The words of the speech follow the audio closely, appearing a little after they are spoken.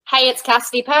Hey, it's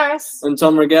Cassidy Paris. And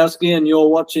Tom Rogowski, and you're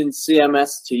watching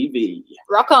CMS TV.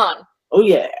 Rock on. Oh,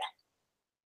 yeah.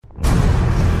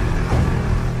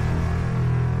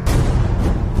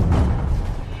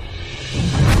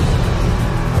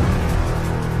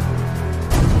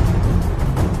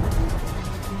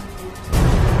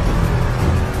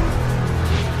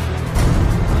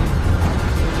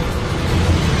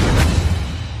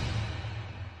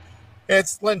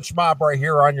 It's Lynch Mob right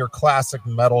here on your classic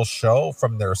metal show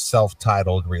from their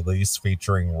self-titled release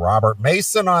featuring Robert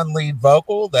Mason on lead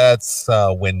vocal. That's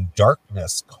When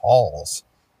Darkness Calls.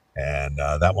 And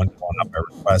that one going up, I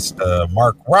request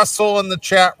Mark Russell in the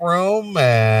chat room.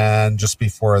 And just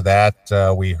before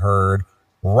that, we heard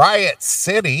Riot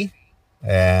City.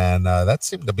 And that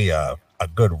seemed to be a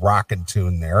good rockin'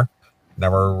 tune there.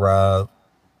 Never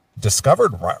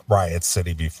discovered Riot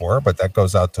City before, but that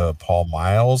goes out to Paul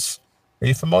Miles. Are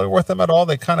you familiar with them at all?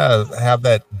 They kind of have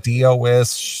that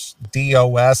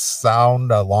DOS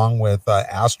sound along with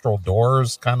Astral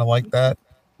Doors, kind of like that.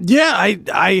 Yeah,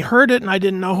 I heard it and I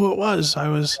didn't know who it was. I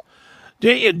was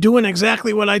doing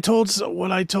exactly what I told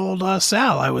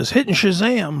Sal. I was hitting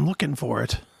Shazam looking for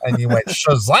it. And you went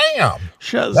Shazam.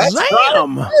 Shazam. That's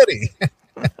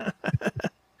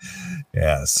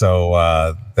yeah,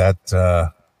 so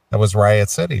that was Riot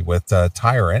City with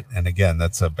Tyrant, and again,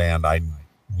 that's a band I'm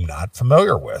not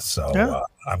familiar with, so yeah.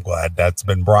 I'm glad that's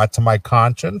been brought to my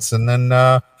conscience. And then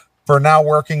for Now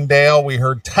Working Dale, we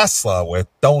heard Tesla with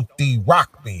Don't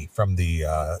De-Rock Me from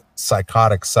the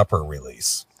Psychotic Supper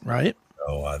release. Right.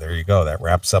 So there you go. That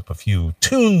wraps up a few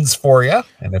tunes for you.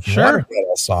 And if you want to get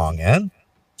a song in,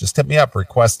 just hit me up,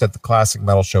 request at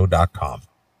theclassicmetalshow.com.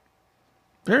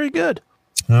 Very good.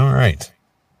 All right.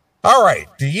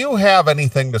 Do you have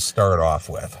anything to start off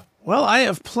with? Well, I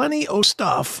have plenty of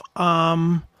stuff.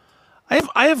 I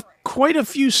have quite a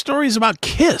few stories about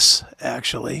Kiss,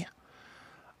 actually.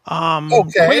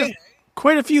 Okay.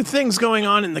 Quite a few things going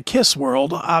on in the Kiss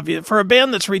world. Obvious for a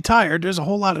band that's retired, there's a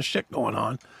whole lot of shit going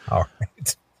on. All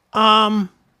right.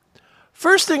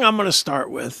 First thing I'm going to start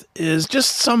with is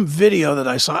just some video that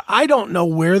I saw. I don't know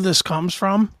where this comes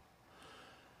from,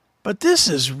 but this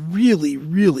is really,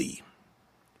 really,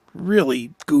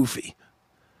 really goofy.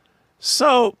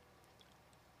 So,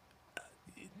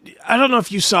 I don't know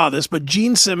if you saw this, but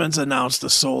Gene Simmons announced a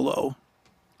solo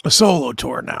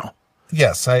tour now.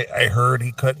 Yes, I heard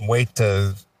he couldn't wait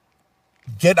to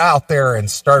get out there and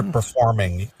start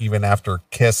performing even after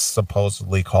Kiss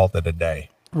supposedly called it a day.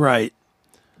 Right.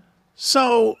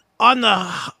 So on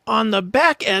the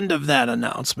back end of that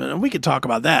announcement, and we could talk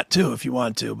about that too if you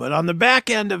want to, but on the back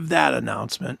end of that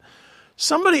announcement,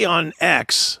 somebody on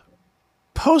X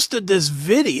posted this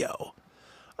video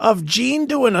of Gene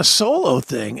doing a solo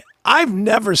thing. I've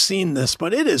never seen this,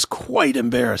 but it is quite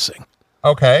embarrassing.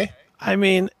 Okay. I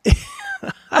mean,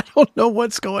 I don't know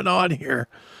what's going on here.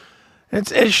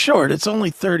 It's short. It's only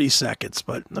 30 seconds,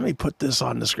 but let me put this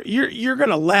on the screen. You're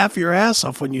going to laugh your ass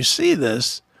off when you see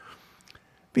this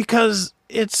because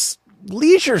it's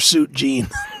Leisure Suit Gene.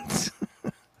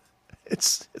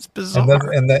 It's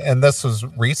bizarre. And this was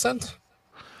recent?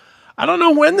 I don't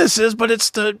know when this is, but it's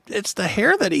the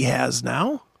hair that he has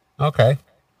now. Okay.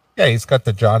 Yeah, he's got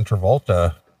the John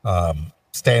Travolta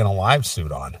Staying Alive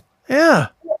suit on. Yeah.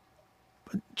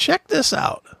 But check this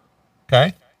out.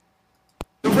 Okay.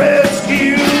 The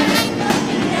rescue.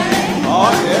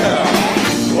 Oh, yeah.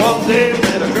 One day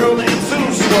met a girl named Sue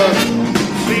Slut,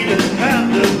 sweet as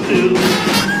kind of blue.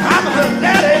 I'm her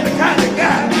daddy, the kind of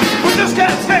guy who just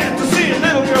can't stand to see a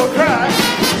little girl cry.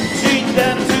 She's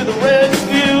down to the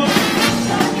rescue.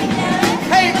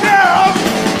 Hey, girl!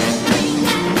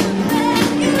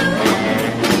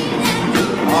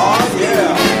 Oh,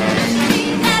 yeah.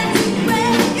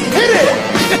 Hit it!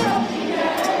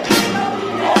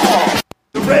 Oh,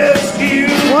 the rescue.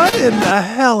 What in the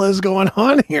hell is going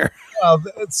on here?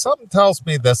 Something tells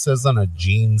me this isn't a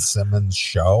Gene Simmons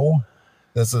show.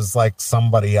 This is like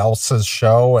somebody else's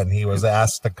show, and he was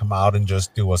asked to come out and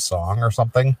just do a song or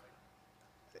something.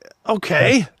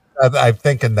 Okay. I'm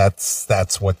thinking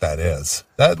that's what that is.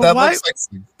 That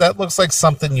looks like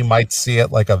something you might see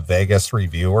at like a Vegas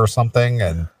review or something,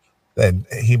 and then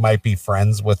he might be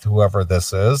friends with whoever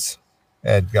this is,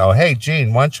 and go, "Hey,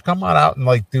 Gene, why don't you come on out and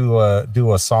like do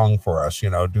a song for us?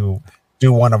 You know, do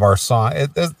one of our songs."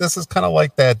 This is kind of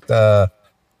like that,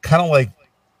 kind of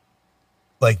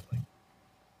like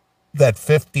that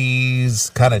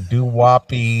 50s kind of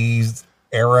doo-woppy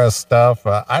era stuff.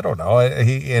 I don't know.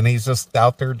 He's just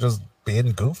out there just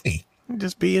being goofy.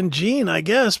 Just being Gene, I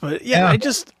guess. But yeah.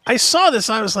 I saw this.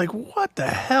 I was like, what the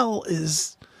hell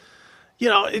is,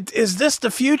 is this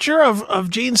the future of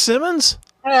Gene Simmons?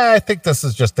 I think this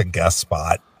is just a guest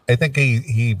spot. I think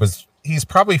he's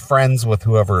probably friends with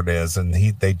whoever it is, and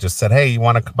they just said, "Hey, you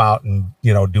want to come out and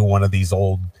do one of these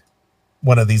old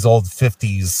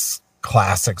 50s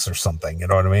classics or something?" You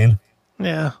know what I mean?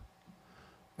 Yeah.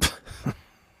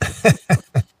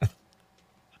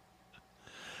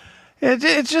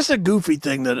 It's just a goofy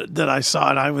thing that I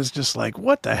saw, and I was just like,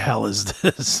 "What the hell is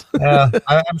this?" Yeah,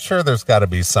 I'm sure there's got to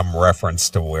be some reference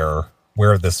to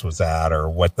where this was at or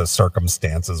what the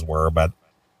circumstances were, but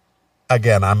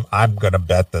again, I'm gonna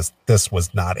bet this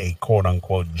was not a quote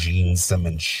unquote Gene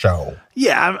Simmons show.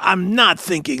 Yeah, I'm not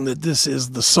thinking that this is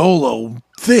the solo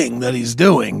thing that he's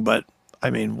doing, but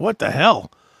I mean, what the hell?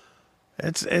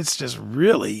 It's just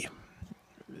really.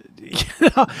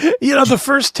 The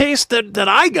first taste that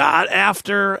I got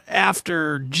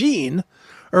after Gene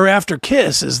or after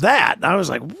Kiss is that. And I was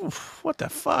like, what the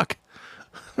fuck?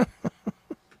 What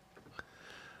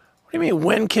do you mean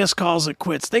when Kiss calls it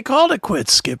quits? They called it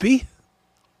quits, Skippy.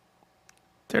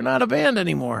 They're not a band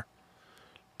anymore.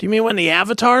 Do you mean when the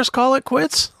Avatars call it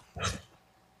quits?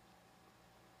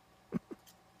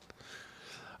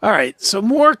 All right, so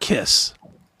more Kiss.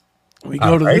 We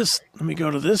go to this. Let me go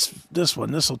to this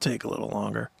one. This will take a little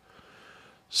longer.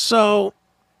 So,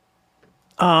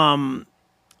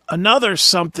 another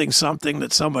something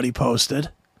that somebody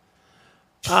posted.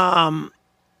 Some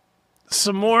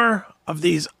more of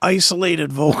these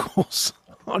isolated vocals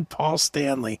on Paul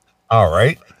Stanley. All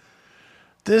right.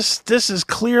 This is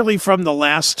clearly from the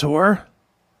last tour.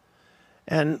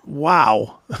 And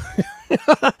wow.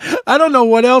 I don't know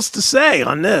what else to say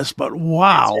on this, but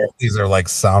wow. These are like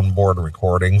soundboard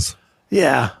recordings.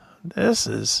 Yeah, this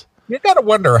is. You got to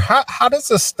wonder how does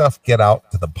this stuff get out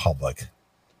to the public?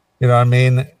 You know what I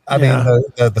mean? I mean,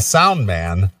 the sound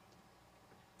man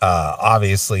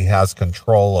obviously has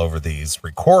control over these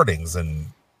recordings and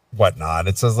whatnot.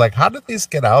 It says, like, how did these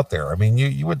get out there? I mean,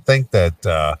 you would think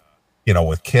that,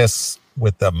 with Kiss,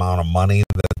 with the amount of money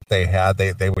that they had,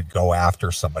 they would go after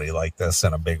somebody like this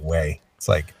in a big way. It's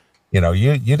like, you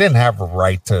didn't have a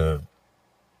right to,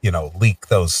 leak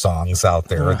those songs out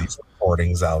there, these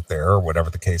recordings out there, or whatever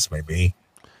the case may be.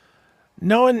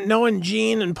 Knowing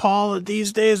Gene and Paul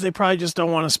these days, they probably just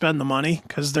don't want to spend the money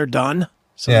because they're done.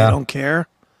 So they don't care.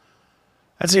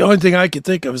 That's the only thing I could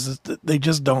think of is that they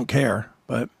just don't care.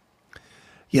 But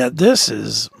yeah, this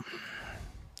is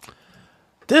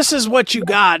what you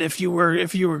got if you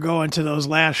were going to those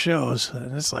last shows.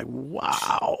 And it's like,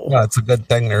 wow. Well, it's a good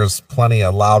thing there's plenty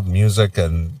of loud music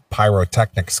and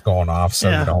pyrotechnics going off,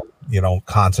 so you don't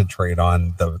concentrate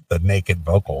on the naked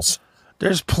vocals.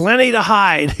 There's plenty to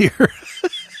hide here.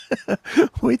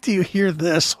 Wait till you hear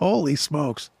this. Holy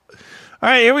smokes. All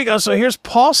right, here we go. So here's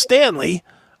Paul Stanley.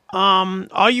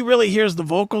 All you really hear is the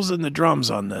vocals and the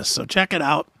drums on this. So check it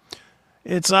out.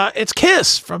 It's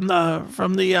Kiss from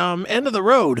the end of the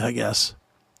road, I guess.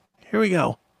 Here we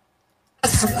go.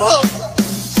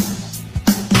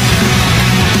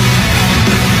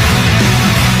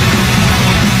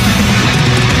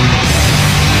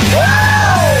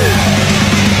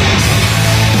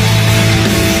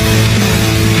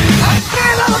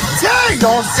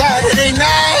 On Saturday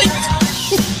night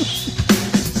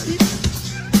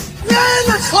in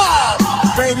the club,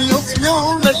 radio's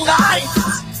on the night.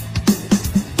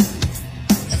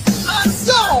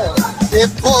 So it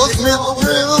pulls me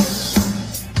through.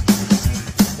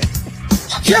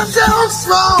 Kept on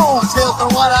strong, tell me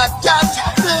what I got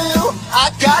to do. I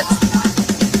got to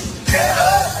get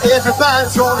up.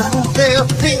 Everybody's gonna move their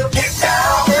feet. Get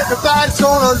down. Everybody's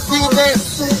gonna see their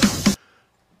feet.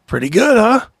 Pretty good,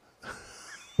 huh?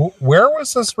 Where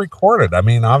was this recorded? I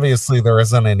mean, obviously there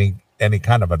isn't any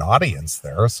kind of an audience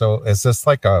there. So is this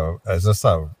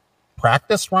a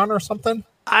practice run or something?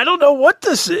 I don't know what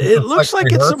this is. It looks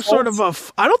like it's some sort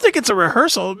of I don't think it's a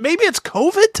rehearsal. Maybe it's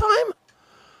COVID time?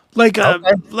 Like a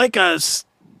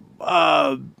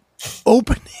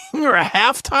opening or a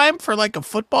halftime for like a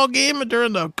football game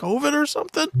during the COVID or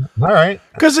something. All right.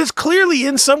 Because it's clearly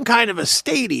in some kind of a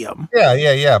stadium.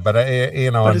 Yeah. But but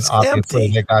it's obviously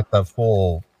empty. They got the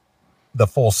full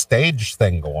stage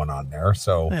thing going on there.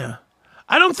 So yeah,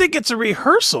 I don't think it's a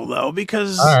rehearsal though,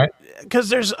 because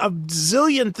there's a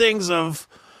zillion things of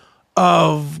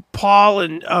Paul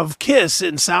and of Kiss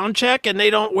in sound check, and they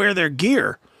don't wear their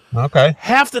gear. Okay.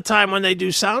 Half the time when they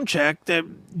do sound check, that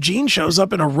Gene shows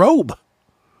up in a robe.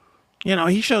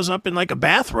 He shows up in like a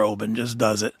bathrobe and just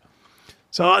does it.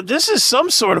 So this is some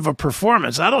sort of a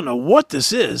performance. I don't know what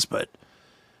this is, but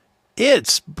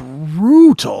it's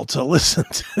brutal to listen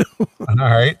to. All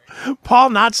right. Paul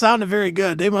not sounding very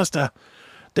good.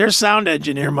 Their sound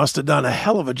engineer must have done a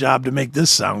hell of a job to make this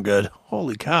sound good.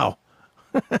 Holy cow.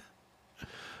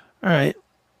 All right.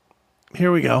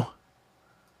 Here we go.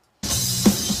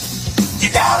 You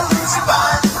gotta lose your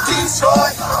mind,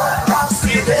 Detroit, Rock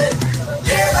City.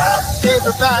 Get up,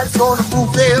 everybody's gonna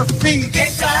move their feet.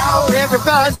 Get down,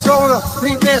 everybody's gonna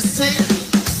leave their seat.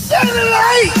 Saturday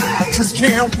night, just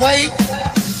can't wait.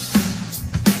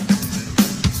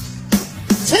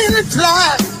 10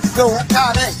 o'clock, go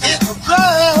gotta hit the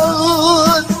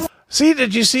road. See,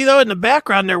 did you see though in the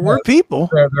background there were people?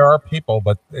 There are people,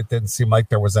 but it didn't seem like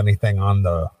there was anything on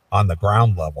the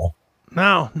ground level.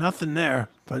 No, nothing there.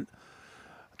 But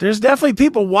there's definitely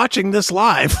people watching this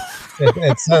live.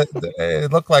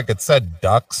 It looked like it said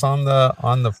Ducks on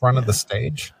the front of the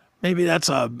stage. Maybe that's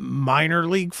a minor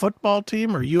league football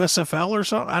team or USFL or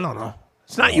something. I don't know.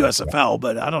 It's not USFL,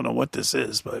 but I don't know what this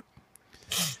is. But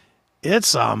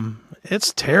it's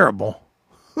terrible.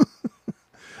 All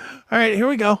right, here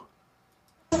we go.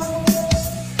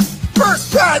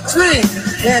 First I drink,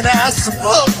 then I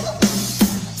smoke.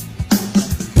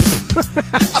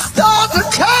 I start to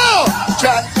call,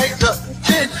 try to make the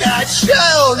midnight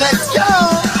show. Let's go.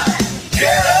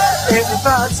 Get up.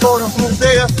 Everybody's gonna move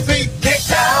their feet. Get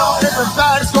down.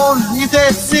 Everybody's gonna leave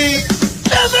their seat.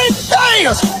 Everything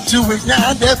is doing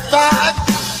 9 to 5.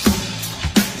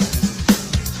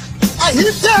 I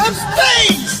hear them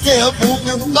things still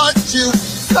moving much too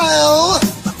slow.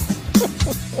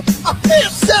 I feel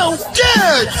so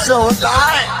good, so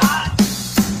alive.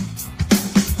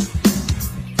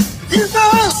 You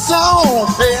know a song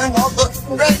playing on the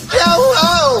radio.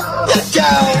 Oh, let's go.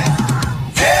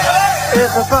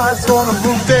 Everybody's gonna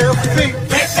move their feet.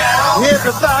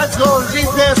 Everybody's gonna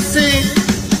leave their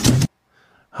seat.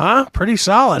 Huh? Pretty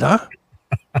solid, huh?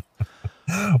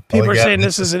 People are yeah. saying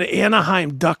this is an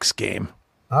Anaheim Ducks game,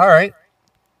 All right.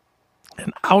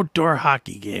 an outdoor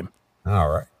hockey game. All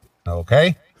right.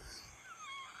 Okay.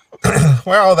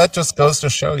 Well, that just goes to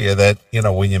show you that,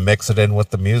 when you mix it in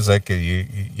with the music,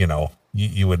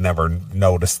 you would never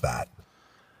notice that.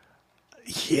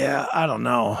 Yeah, I don't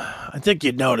know. I think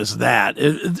you'd notice that.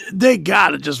 They got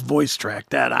to just voice track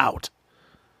that out.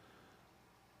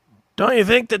 Don't you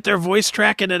think that they're voice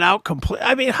tracking it out completely?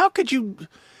 I mean, how could you...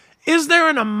 Is there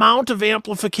an amount of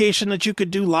amplification that you could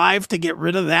do live to get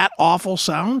rid of that awful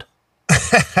sound?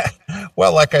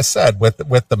 Well, like I said, with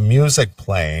the music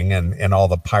playing and all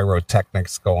the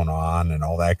pyrotechnics going on and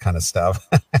all that kind of stuff,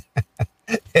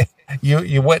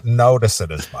 you wouldn't notice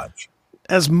it as much.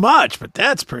 But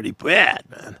that's pretty bad,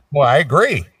 man. Well, I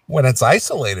agree. When it's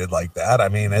isolated like that, I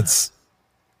mean, it's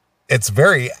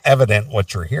very evident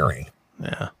what you're hearing.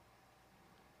 Yeah.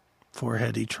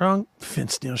 Four-heady trunk.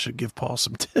 Vince Neil should give Paul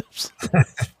some tips.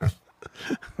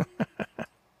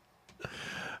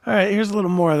 All right, here's a little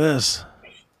more of this.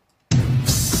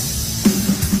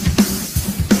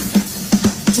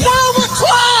 12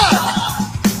 o'clock!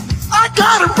 I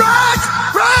gotta rock!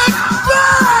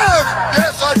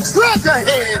 There's a truck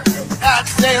ahead! I'm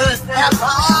sailing at the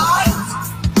lights!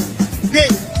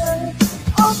 Yeah.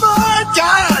 Oh my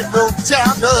God! Go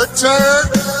down the turn!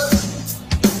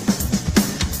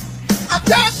 I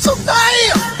got some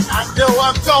mail! I know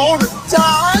I'm gonna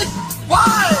die!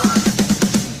 Why?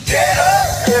 Get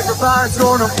up! Everybody's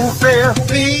gonna move their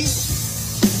feet!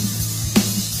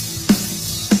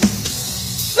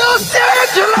 Los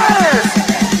Angeles!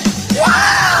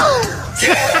 Wow!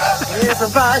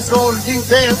 Everybody's gonna leave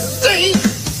their seat.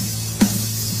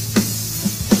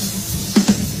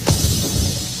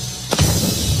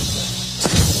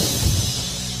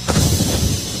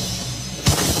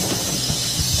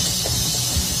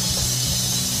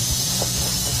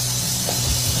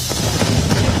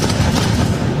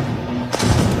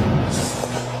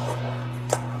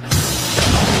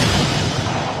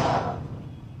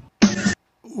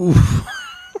 Oof.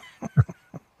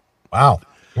 Wow.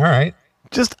 All right.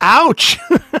 Just ouch.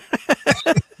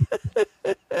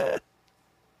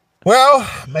 Well,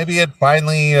 maybe it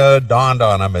finally dawned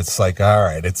on him. It's like, all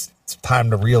right, it's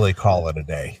time to really call it a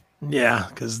day. Yeah,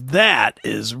 because that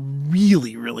is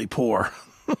really, really poor.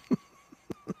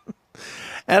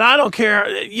 And I don't care,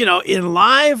 in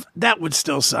live, that would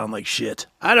still sound like shit.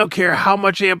 I don't care how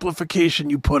much amplification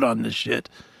you put on this shit.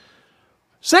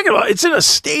 Second of all, it's in a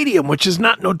stadium, which is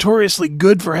not notoriously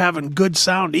good for having good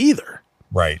sound either.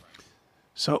 Right.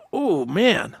 So, oh,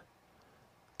 man,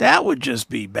 that would just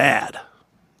be bad.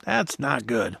 That's not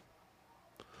good.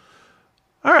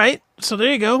 All right, so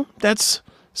there you go.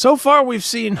 So far we've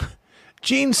seen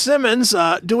Gene Simmons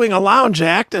doing a lounge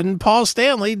act and Paul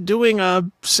Stanley doing a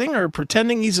singer,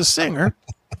 pretending he's a singer.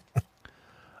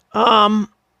 That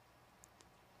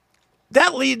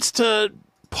leads to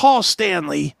Paul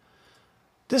Stanley.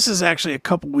 This is actually a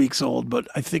couple weeks old, but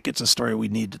I think it's a story we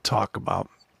need to talk about.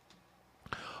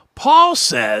 Paul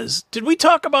says, did we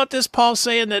talk about this, Paul,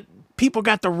 saying that people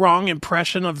got the wrong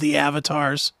impression of the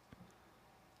avatars?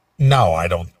 No, I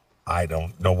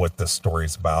don't know what this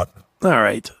story's about. All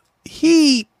right.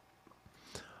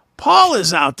 Paul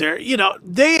is out there,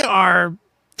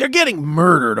 they're getting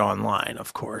murdered online,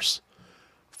 of course,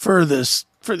 for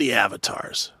the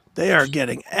avatars. They are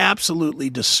getting absolutely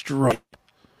destroyed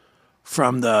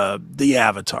from the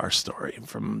Avatar story,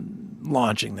 from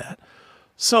launching that.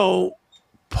 So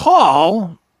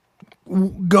Paul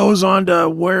goes on to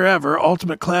wherever,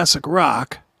 Ultimate Classic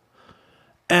Rock,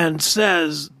 and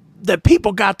says that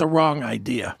people got the wrong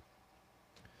idea.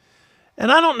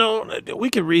 And I don't know, we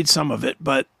could read some of it,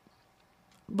 but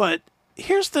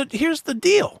here's the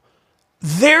deal.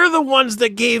 They're the ones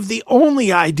that gave the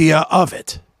only idea of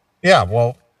it. Yeah,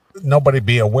 well, nobody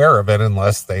be aware of it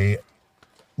unless they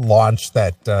launch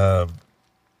that, the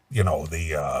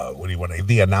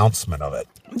announcement of it.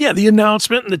 Yeah, the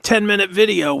announcement and the 10-minute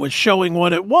video was showing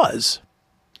what it was.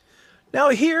 Now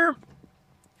here,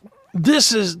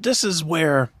 this is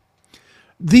where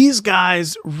these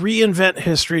guys reinvent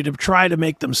history to try to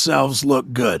make themselves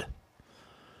look good.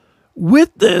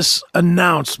 With this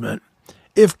announcement,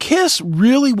 if Kiss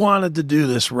really wanted to do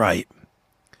this right,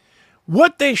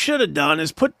 what they should have done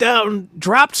is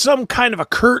dropped some kind of a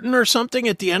curtain or something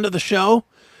at the end of the show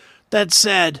that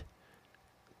said,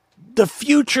 the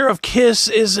future of Kiss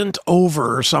isn't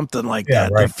over or something like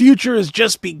that. Right. The future is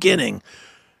just beginning. ...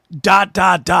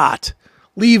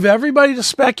 Leave everybody to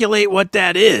speculate what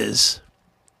that is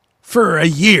for a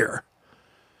year.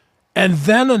 And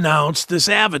then announce this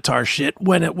Avatar shit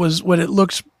when it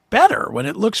looks better, when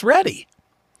it looks ready.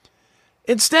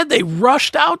 Instead, they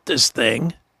rushed out this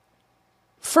thing.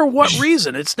 For what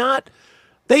reason? It's not.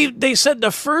 They said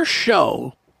the first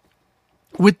show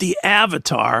with the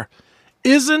Avatar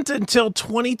isn't until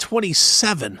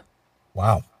 2027.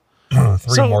 Wow.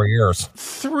 3 more years.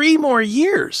 3 more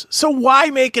years. So why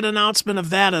make an announcement of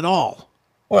that at all?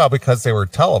 Well, because they were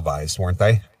televised, weren't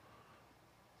they?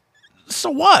 So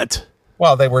what?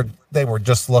 Well, they were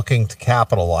just looking to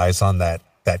capitalize on that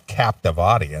captive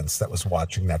audience that was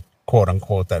watching that quote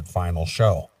unquote that final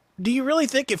show. Do you really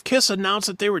think if Kiss announced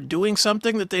that they were doing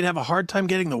something that they'd have a hard time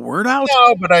getting the word out?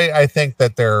 No, but I think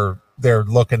that they're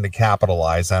looking to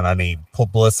capitalize on any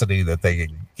publicity that they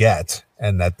can get,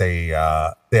 and that they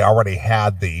already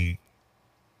had the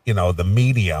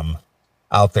medium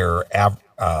out there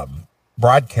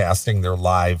broadcasting their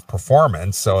live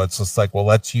performance. So it's just like, well,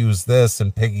 let's use this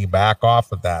and piggyback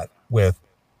off of that with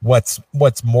what's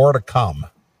more to come.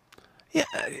 Yeah,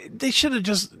 they should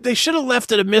have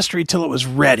left it a mystery till it was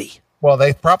ready. Well,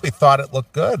 they probably thought it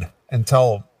looked good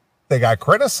until they got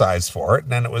criticized for it,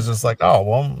 and then it was just like, oh,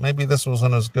 well, maybe this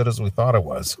wasn't as good as we thought it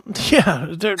was. Yeah,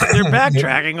 they're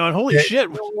backtracking on holy shit.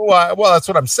 Well, that's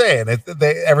what I'm saying.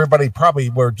 Everybody probably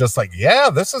were just like, yeah,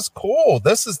 this is cool.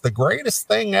 This is the greatest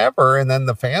thing ever. And then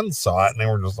the fans saw it, and they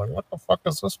were just like, what the fuck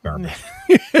is this garbage?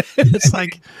 It's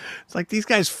like these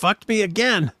guys fucked me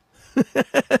again.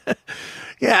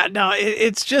 Yeah, no,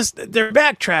 it's just they're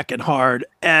backtracking hard,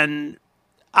 and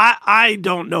I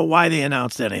don't know why they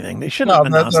announced anything. They shouldn't have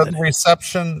announced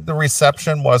anything. The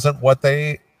reception wasn't what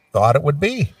they thought it would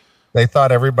be. They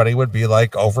thought everybody would be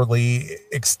like overly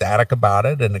ecstatic about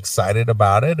it and excited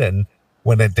about it, and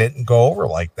when it didn't go over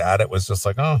like that, it was just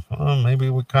like, oh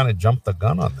maybe we kind of jumped the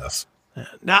gun on this.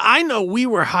 Now I know we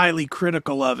were highly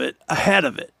critical of it ahead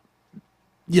of it.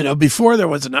 Before there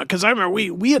was because I remember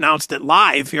we announced it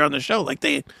live here on the show. Like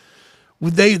the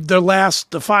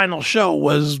final show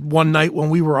was one night when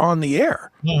we were on the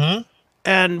air,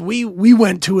 and we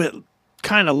went to it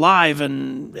kind of live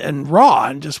and raw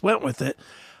and just went with it.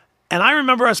 And I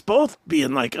remember us both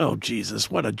being like, "Oh Jesus,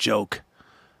 what a joke!"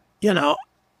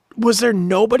 Was there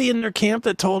nobody in their camp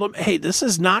that told them, "Hey, this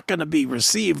is not going to be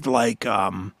received like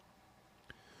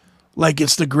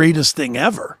it's the greatest thing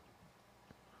ever"?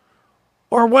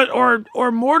 Or what?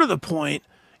 Or more to the point,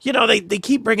 they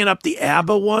keep bringing up the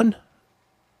ABBA one.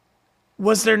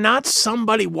 Was there not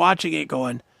somebody watching it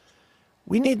going,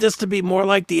 we need this to be more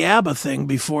like the ABBA thing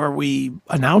before we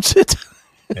announce it?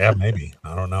 Yeah, maybe.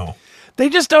 I don't know. They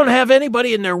just don't have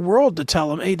anybody in their world to tell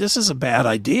them, hey, this is a bad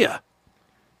idea.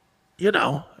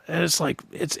 And it's like,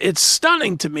 it's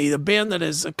stunning to me, the band that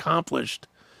has accomplished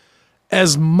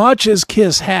as much as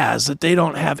Kiss has, that they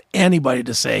don't have anybody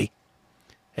to say,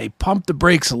 hey, pump the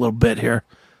brakes a little bit here.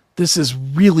 This is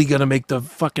really going to make the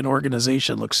fucking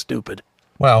organization look stupid.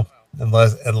 Well,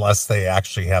 unless they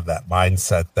actually have that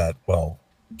mindset that, well,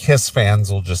 Kiss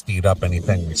fans will just eat up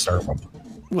anything we serve them.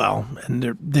 Well,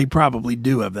 and they probably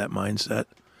do have that mindset,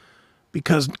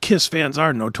 because Kiss fans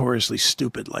are notoriously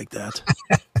stupid like that.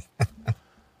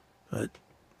 But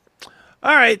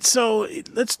all right, so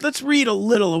let's read a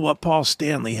little of what Paul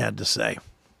Stanley had to say.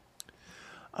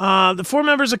 The 4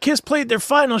 members of KISS played their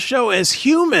final show as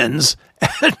humans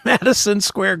at Madison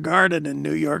Square Garden in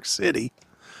New York City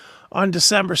on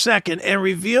December 2nd and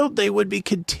revealed they would be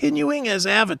continuing as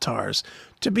avatars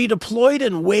to be deployed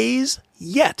in ways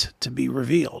yet to be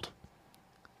revealed.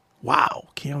 Wow,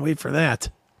 can't wait for that.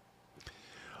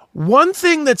 One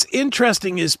thing that's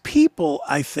interesting is people,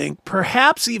 I think,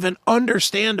 perhaps even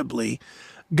understandably,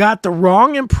 got the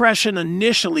wrong impression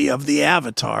initially of the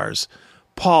avatars,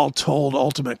 Paul told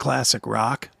Ultimate Classic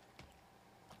Rock.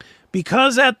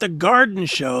 Because at the garden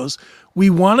shows, we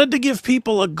wanted to give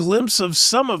people a glimpse of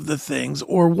some of the things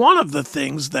or one of the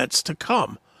things that's to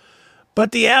come.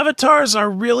 But the avatars are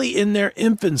really in their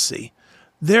infancy.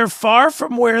 They're far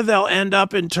from where they'll end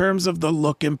up in terms of the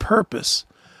look and purpose.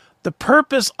 The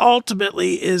purpose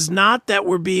ultimately is not that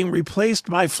we're being replaced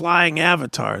by flying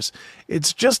avatars.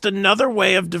 It's just another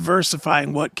way of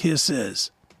diversifying what KISS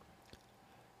is.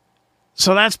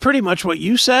 So that's pretty much what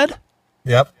you said?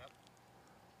 Yep.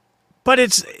 But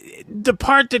it's the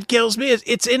part that kills me is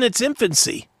it's in its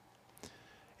infancy.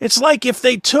 It's like if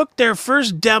they took their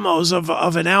first demos of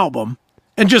an album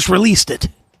and just released it.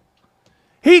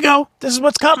 Here you go. This is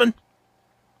what's coming.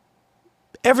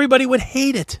 Everybody would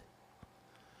hate it.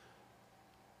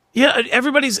 Yeah,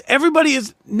 everybody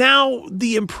is now,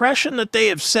 the impression that they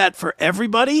have set for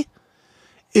everybody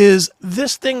is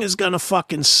this thing is going to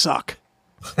fucking suck.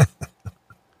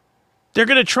 They're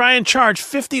going to try and charge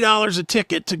 $50 a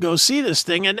ticket to go see this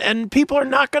thing, and people are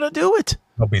not going to do it.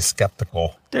 They'll be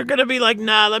skeptical. They're going to be like,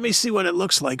 nah, let me see what it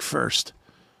looks like first.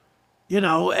 You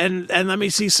know, and let me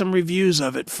see some reviews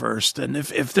of it first. And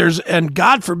if there's, and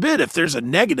God forbid, if there's a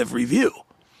negative review,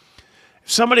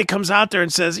 if somebody comes out there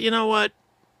and says, you know what,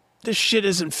 this shit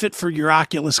isn't fit for your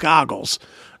Oculus goggles,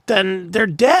 then they're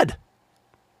dead.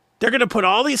 They're going to put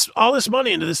all this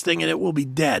money into this thing and it will be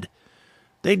dead.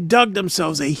 They dug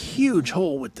themselves a huge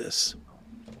hole with this.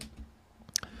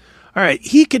 All right,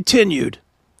 he continued.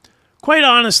 Quite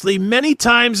honestly, many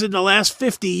times in the last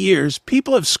 50 years,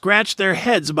 people have scratched their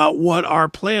heads about what our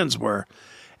plans were.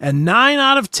 And 9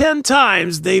 out of 10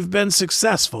 times they've been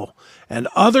successful, and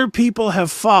other people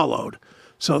have followed.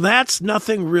 So that's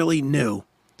nothing really new.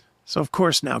 So, of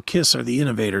course, now KISS are the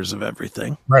innovators of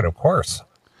everything. Right, of course.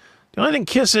 The only thing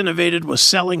KISS innovated was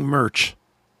selling merch.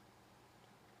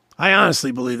 I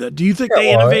honestly believe that. Do you think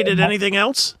they innovated anything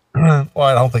else? Well,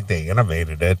 I don't think they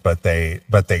innovated it, but they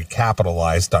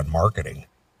capitalized on marketing.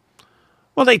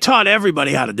 Well, they taught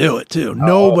everybody how to do it too.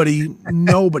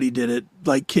 Nobody did it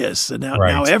like KISS, and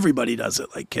now everybody does it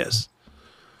like KISS.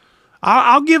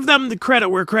 I'll give them the credit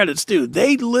where credit's due.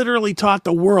 They literally taught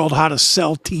the world how to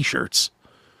sell T-shirts.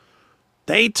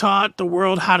 They taught the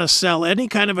world how to sell any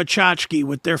kind of a tchotchke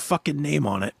with their fucking name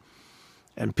on it,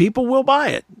 and people will buy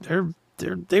it.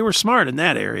 They were smart in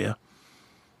that area.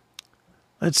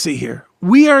 Let's see here.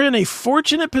 We are in a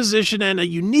fortunate position and a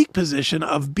unique position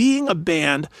of being a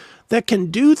band that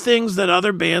can do things that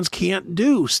other bands can't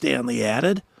do, Stanley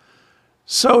added.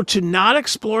 So to not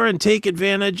explore and take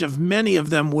advantage of many of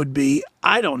them would be,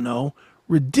 I don't know,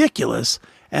 ridiculous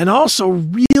and also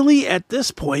really at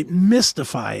this point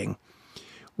mystifying.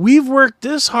 We've worked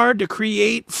this hard to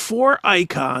create 4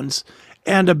 icons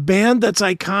and a band that's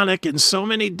iconic in so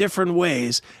many different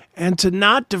ways, and to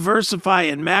not diversify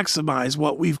and maximize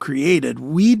what we've created,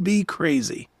 we'd be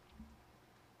crazy.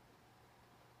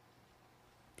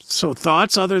 So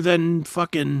thoughts other than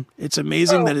fucking, it's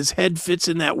amazing that his head fits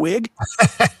in that wig?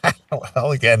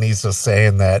 Well, again, he's just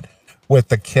saying that with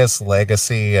the KISS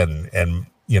legacy and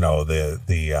you know,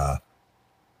 the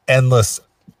endless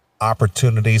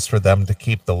opportunities for them to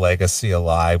keep the legacy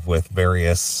alive with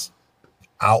various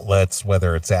outlets,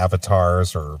 whether it's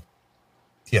avatars or,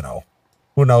 you know,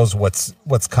 who knows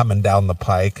what's coming down the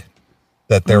pike,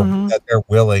 that they're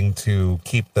willing to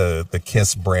keep the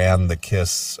KISS brand, the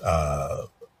KISS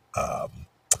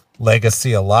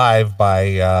legacy alive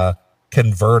by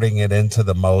converting it into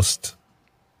the most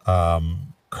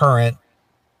current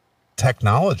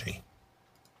technology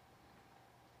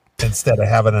instead of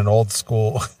having an old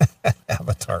school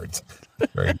avatars.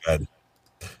 Very good.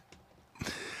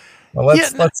 Well,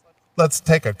 let's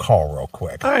take a call real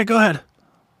quick. All right, go ahead.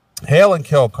 Hail and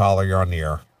Kill caller, you're on the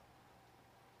air.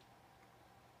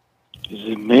 Is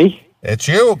it me? It's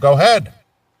you. Go ahead.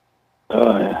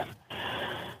 Yeah.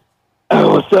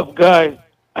 What's up, guys?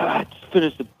 I just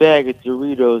finished a bag of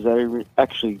Doritos. I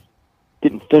actually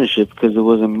didn't finish it because there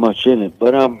wasn't much in it.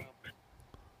 But I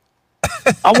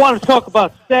want to talk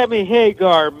about Sammy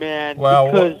Hagar, man. Well,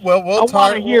 because we'll I talk.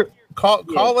 want to hear.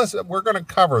 Call us. We're going to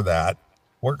cover that.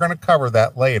 We're going to cover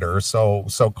that later. So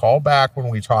call back when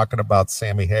we're talking about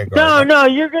Sammy Hagar. No,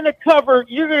 you're gonna cover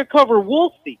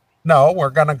Wolfie. No, we're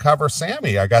going to cover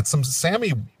Sammy. I got some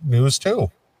Sammy news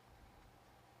too.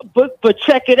 But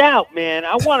check it out, man.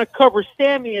 I want to cover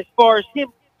Sammy as far as him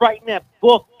writing that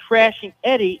book, trashing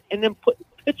Eddie, and then putting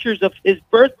pictures of his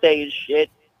birthday and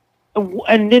shit,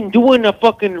 and then doing a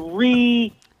fucking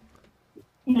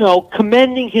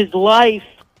commending his life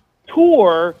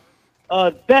tour,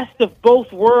 best of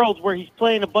both worlds, where he's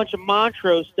playing a bunch of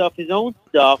Montrose stuff, his own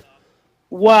stuff,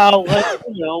 while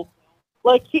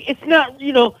it's not,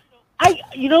 you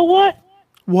know what?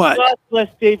 What? God bless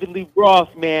David Lee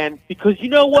Roth, man, because you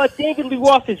know what? David Lee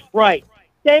Roth is right.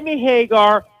 Sammy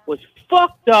Hagar was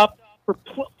fucked up for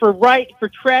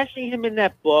trashing him in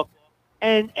that book,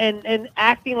 and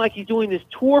acting like he's doing this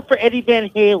tour for Eddie Van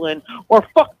Halen,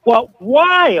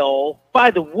 while,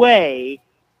 by the way,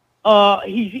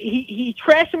 he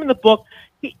trashed him in the book,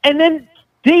 and then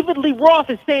David Lee Roth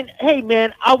is saying, "Hey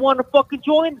man, I want to fucking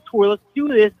join the tour. Let's do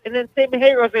this." And then Sammy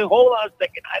Hagar is saying, "Hold on a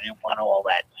second, I didn't want all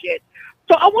that shit."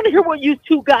 So I want to hear what you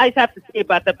two guys have to say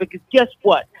about that, because guess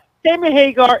what? Sammy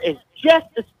Hagar is just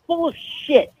as full of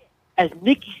shit as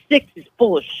Nikki Sixx is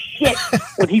full of shit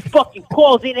when he fucking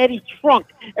calls in Eddie Trunk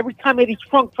every time Eddie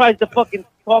Trunk tries to fucking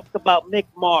talk about Mick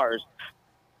Mars.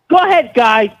 Go ahead,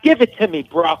 guys. Give it to me,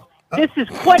 bro. This is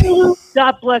Quentin.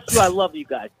 God bless you. I love you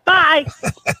guys. Bye.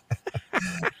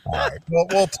 All right. Well,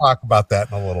 we'll talk about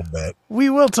that in a little bit. We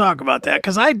will talk about that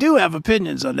because I do have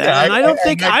opinions on that, Yeah, and I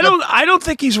don't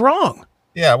think he's wrong.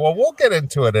 Yeah, well, we'll get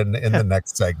into it in the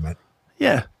next segment.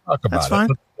 Yeah, Talk about that's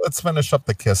fine. it. Let's finish up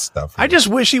the Kiss stuff. I just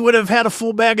wish he would have had a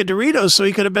full bag of Doritos so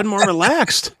he could have been more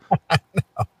relaxed. I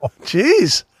know.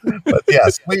 Jeez. But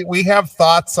yes, we have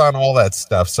thoughts on all that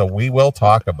stuff, so we will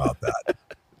talk about that.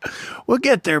 We'll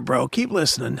get there, bro. Keep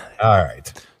listening. All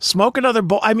right. Smoke another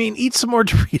bowl. I mean, eat some more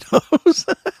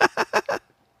Doritos.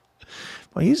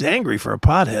 Well, he's angry for a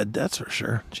pothead, that's for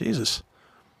sure. Jesus.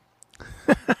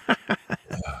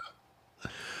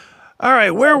 All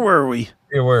right, where were we?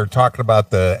 We were talking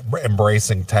about the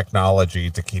embracing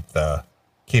technology to keep the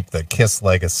Kiss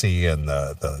legacy and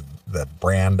the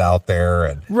brand out there,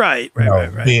 and Right.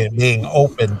 being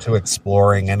open to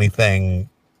exploring anything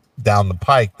down the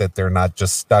pike, that they're not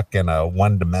just stuck in a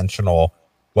one-dimensional,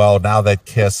 well, now that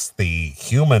Kiss the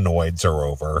humanoids are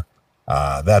over,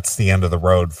 that's the end of the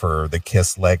road for the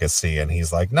Kiss legacy. And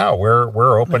he's like, no,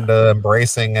 we're open to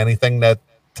embracing anything that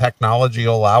technology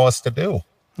will allow us to do.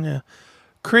 Yeah.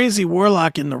 Crazy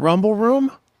Warlock in the Rumble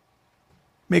Room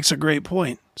makes a great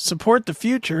point. Support the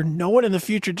future. No one in the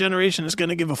future generation is going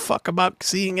to give a fuck about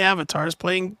seeing avatars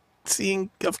seeing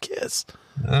of Kiss.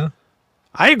 Yeah.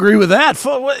 I agree with that.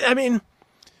 I mean,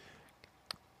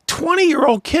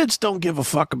 20-year-old kids don't give a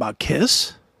fuck about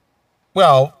Kiss.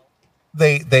 Well,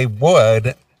 they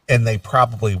would, and they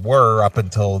probably were up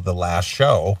until the last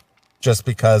show, just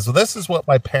because this is what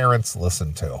my parents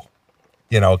listened to,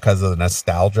 because of the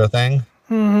nostalgia thing.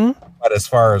 Mm-hmm. But as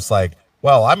far as like,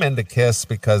 well, I'm into Kiss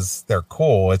because they're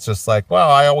cool, it's just like, well,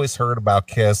 I always heard about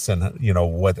Kiss and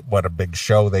what a big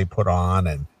show they put on,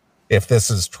 and if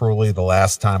this is truly the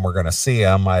last time we're going to see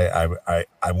them, I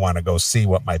want to go see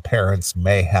what my parents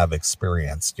may have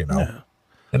experienced, Yeah.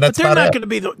 And that's but they're not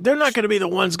going to be the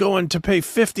ones going to pay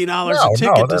 $50 a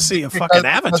ticket to see a fucking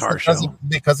Avatar show,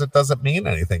 because it doesn't mean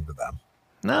anything to them.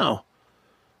 No,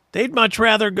 they'd much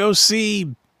rather go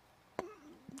see,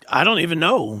 I don't even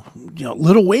know,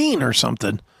 Lil Wayne or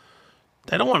something.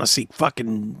 They don't want to see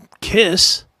fucking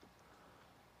Kiss.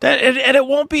 And it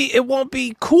won't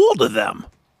be cool to them.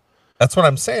 That's what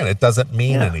I'm saying. It doesn't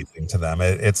mean anything to them.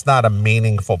 It's not a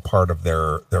meaningful part of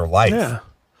their life. Yeah.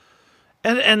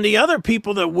 And the other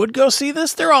people that would go see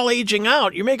this, they're all aging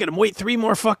out. You're making them wait 3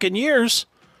 more fucking years.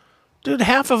 Dude,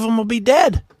 half of them will be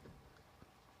dead.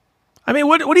 I mean,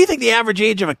 what do you think the average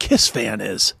age of a Kiss fan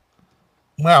is?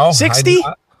 Well, 60?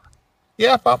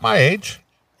 Yeah, about my age.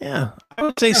 Yeah, I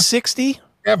would say 60.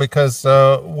 Yeah, because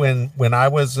when I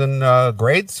was in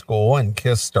grade school and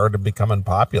Kiss started becoming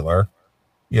popular,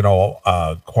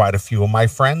 quite a few of my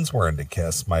friends were into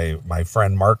Kiss. My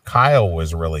friend Mark Kyle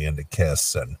was really into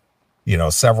Kiss, and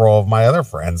several of my other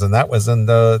friends, and that was in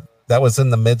the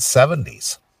mid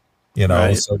 70s.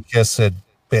 Right. So Kiss had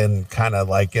been kind of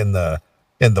like in the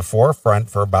forefront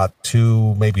for about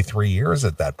 2, maybe 3 years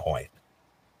at that point.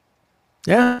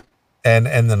 Yeah. And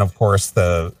then of course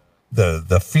the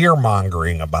fear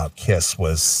mongering about Kiss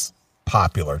was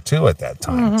popular too at that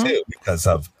time too, because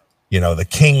of the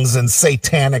Kings and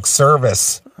Satanic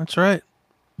Service. That's right.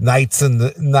 Knights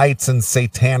and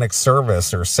Satanic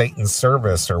Service, or Satan's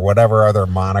Service, or whatever other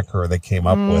moniker they came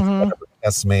up with, whatever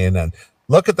Kiss mean, and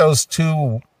look at those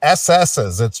two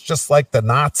SSs. It's just like the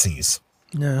Nazis.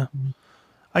 Yeah.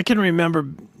 I can remember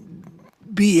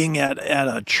being at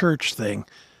a church thing,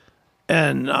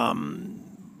 and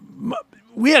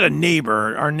we had a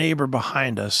neighbor, our neighbor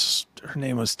behind us, her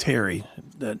name was Terry,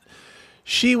 that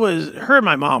her and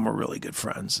my mom were really good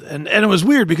friends. And it was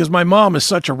weird because my mom is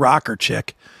such a rocker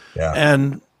chick. Yeah.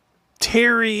 And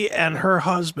Terry and her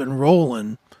husband,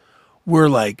 Roland, were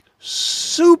like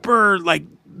super, like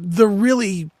the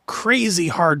really crazy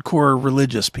hardcore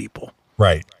religious people.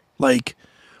 Right. Like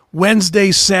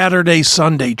Wednesday, Saturday,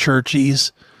 Sunday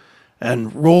churchies.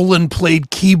 And Roland played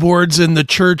keyboards in the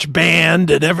church band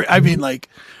and I mean, like,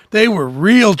 they were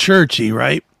real churchy,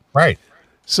 right? Right.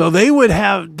 So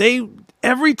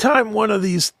every time one of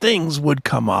these things would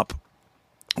come up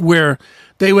where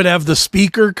they would have the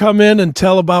speaker come in and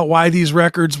tell about why these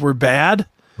records were bad.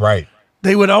 Right.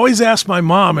 They would always ask my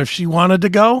mom if she wanted to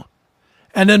go.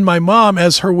 And then my mom,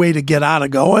 as her way to get out of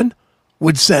going,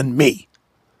 would send me.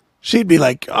 She'd be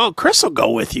like, "Oh, Chris will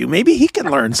go with you. Maybe he can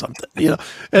learn something."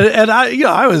 And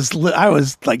I was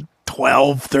like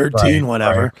 12, 13,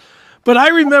 whatever. Right. But I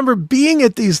remember being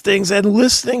at these things and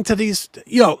listening to these,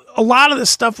 a lot of the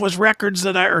stuff was records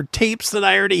or tapes that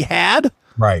I already had.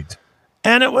 Right.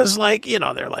 And it was like,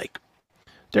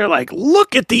 they're like,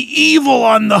 look at the evil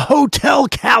on the Hotel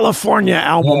California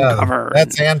album cover.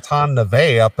 That's Anton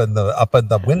Neve up in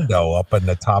the window, up in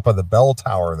the top of the bell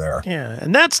tower there. Yeah,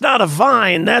 and that's not a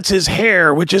vine, that's his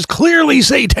hair, which is clearly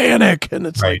satanic. And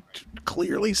it's like,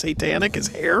 clearly satanic, his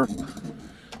hair?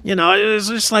 It was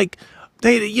just like,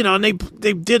 they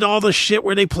did all the shit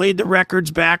where they played the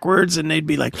records backwards and they'd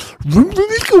be like,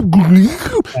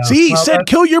 see, he said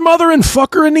kill your mother and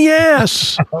fuck her in the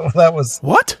ass. That was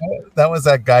what? That was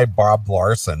that guy Bob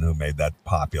Larson who made that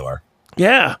popular.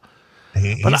 Yeah.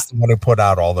 He's the one who put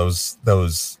out all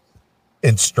those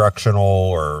instructional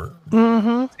or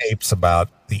tapes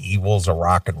about the evils of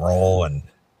rock and roll and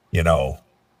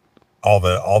all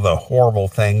the horrible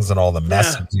things and all the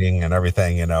messaging and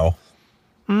everything,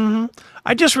 Mm-hmm.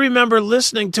 I just remember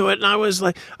listening to it, and I was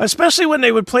like, especially when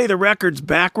they would play the records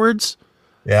backwards.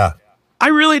 Yeah, I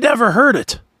really never heard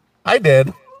it. I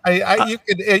did.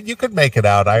 You could make it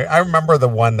out. I remember the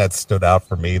one that stood out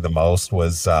for me the most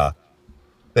was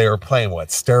they were playing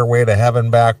Stairway to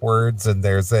Heaven backwards, and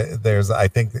there's I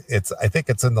think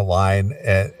it's in the line.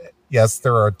 Yes,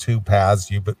 there are two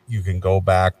paths you can go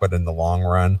back, but in the long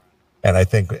run. And I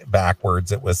think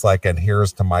backwards it was like, and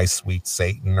here's to my sweet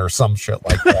Satan or some shit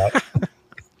like that.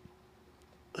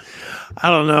 I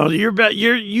don't know.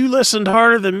 You listened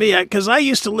harder than me because I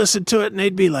used to listen to it and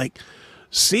they'd be like,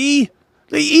 see,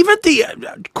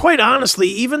 quite honestly,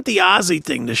 even the Ozzy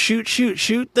thing, the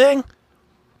shoot thing,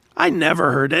 I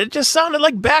never heard it. It just sounded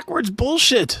like backwards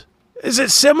bullshit. Is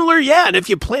it similar? Yeah. And if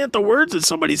you plant the words in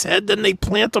somebody's head, then they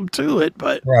plant them to it.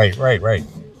 But right.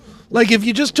 Like if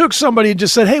you just took somebody and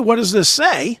just said, hey, what does this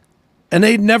say? And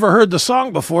they'd never heard the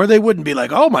song before, they wouldn't be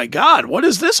like, oh my God, what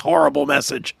is this horrible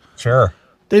message? Sure.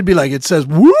 They'd be like, it says,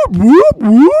 whoop, whoop,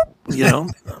 whoop.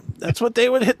 That's what they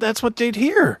would hit. That's what they'd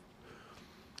hear.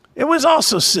 It was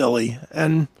also silly.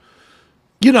 And,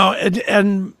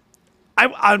 and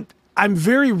I'm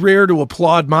very rare to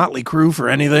applaud Motley Crue for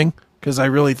anything because I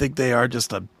really think they are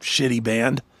just a shitty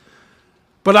band.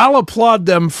 But I'll applaud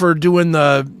them for doing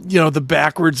the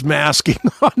backwards masking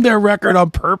on their record on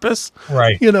purpose.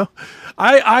 Right.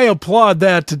 I applaud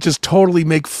that to just totally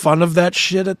make fun of that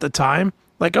shit at the time.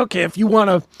 Like, okay, if you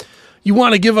want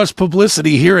to give us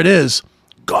publicity, here it is.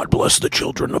 God bless the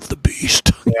children of the beast.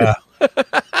 Yeah.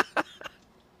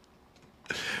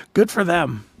 Good for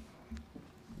them.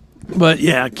 But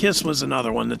yeah, Kiss was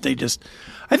another one that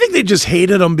I think they just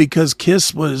hated them because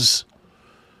Kiss was,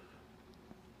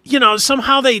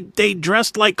 somehow they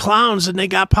dressed like clowns and they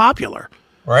got popular.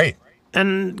 Right.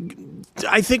 And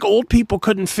I think old people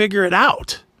couldn't figure it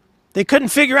out. They couldn't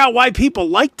figure out why people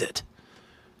liked it.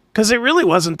 Because it really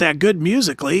wasn't that good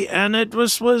musically, and it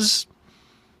was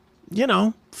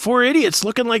four idiots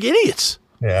looking like idiots.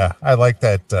 Yeah, I like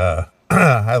that.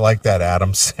 I like that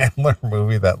Adam Sandler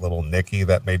movie, that little Nicky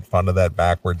that made fun of that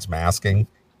backwards masking.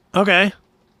 Okay.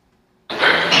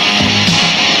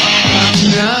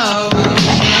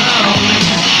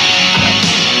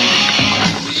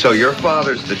 So your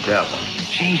father's the devil.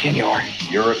 Si, senor.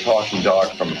 You're a talking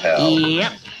dog from hell.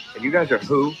 Yep. And you guys are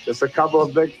who? Just a couple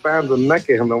of big fans of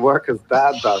Nicky and the work his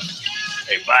dad does.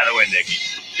 Hey, by the way, Nicky,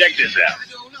 check this out.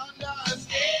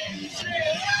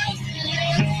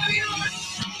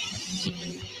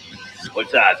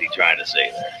 What's Ozzy trying to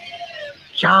say there?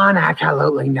 John,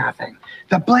 absolutely nothing.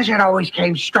 The Blizzard always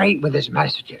came straight with his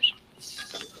messages.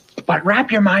 But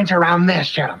wrap your minds around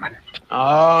this, gentlemen.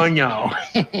 Oh, no.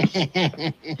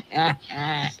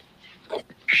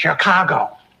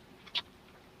 Chicago.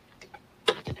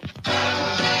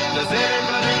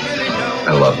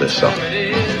 I love this song.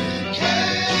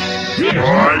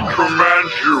 I command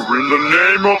you in the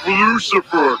name of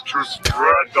Lucifer to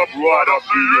spread the blood of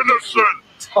the innocent.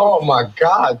 Oh my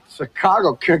God,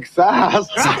 Chicago kicks ass.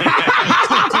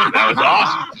 That was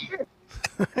awesome.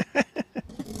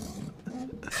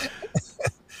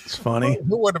 It's funny.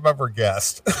 Who would have ever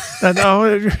guessed?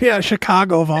 Yeah,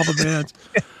 Chicago of all the bands.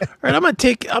 All right, I'm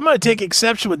gonna take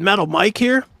exception with Metal Mike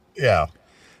here. Yeah.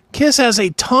 Kiss has a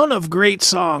ton of great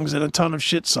songs and a ton of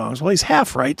shit songs. Well, he's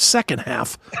half right, second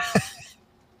half.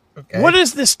 Okay. What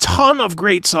is this ton of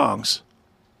great songs?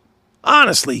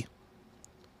 Honestly.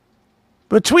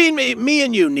 Between me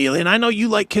and you, Neely, and I know you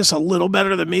like Kiss a little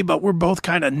better than me, but we're both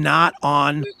kind of not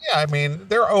on. Yeah, I mean,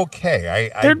 they're okay.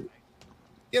 I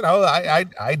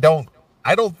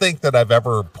don't think that I've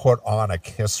ever put on a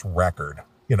Kiss record,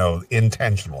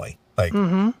 intentionally. Like,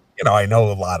 I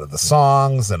know a lot of the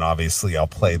songs, and obviously I'll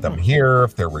play them here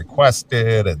if they're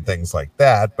requested and things like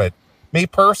that. But me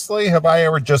personally, have I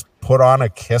ever just put on a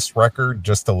Kiss record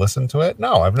just to listen to it?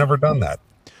 No, I've never done that.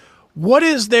 What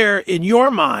is there, in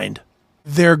your mind,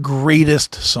 their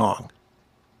greatest song?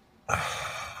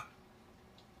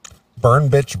 Burn,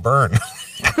 bitch, burn.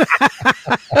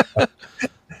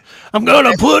 I'm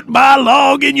gonna put my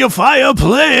log in your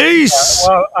fireplace.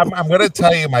 Well, I'm going to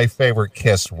tell you my favorite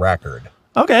Kiss record.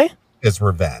 Okay. Is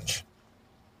Revenge.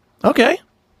 Okay.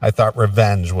 I thought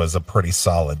Revenge was a pretty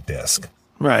solid disc.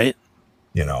 Right.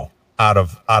 Out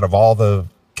of all the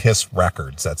Kiss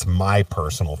records, that's my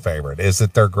personal favorite. Is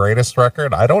it their greatest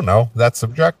record? I don't know. That's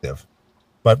subjective.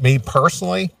 But me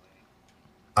personally,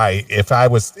 if I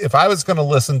was going to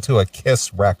listen to a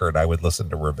Kiss record, I would listen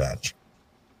to Revenge.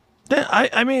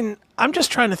 I mean, I'm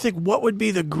just trying to think what would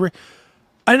be the great,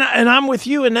 and I'm with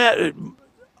you in that.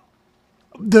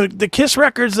 The Kiss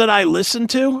records that I listen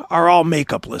to are all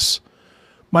makeupless.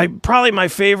 Probably my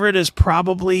favorite is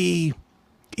probably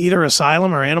either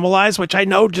Asylum or Animalize, which I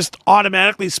know just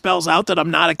automatically spells out that I'm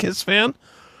not a Kiss fan.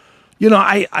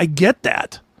 I get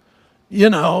that.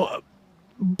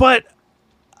 But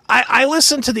I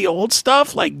listen to the old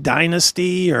stuff like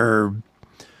Dynasty or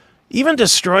even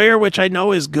Destroyer, which I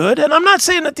know is good. And I'm not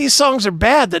saying that these songs are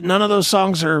bad, that none of those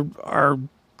songs are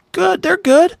good. They're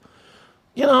good.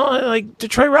 Like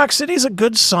Detroit Rock City is a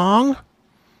good song.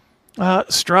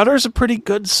 Strutter's a pretty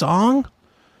good song.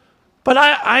 But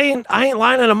I ain't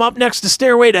lining them up next to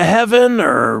Stairway to Heaven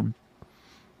or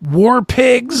War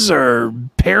Pigs or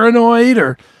Paranoid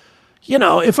or,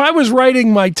 if I was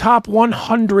writing my top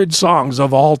 100 songs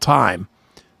of all time,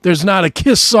 there's not a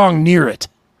Kiss song near it.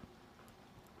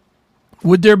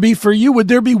 Would there be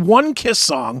one Kiss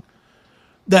song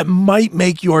that might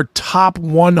make your top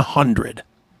 100?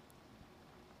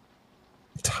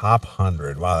 Top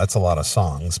 100. Wow, that's a lot of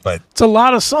songs, but it's a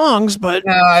lot of songs, but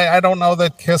I don't know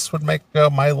that Kiss would make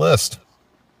my list.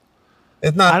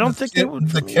 I don't think it would.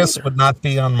 The Kiss would not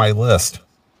be on my list.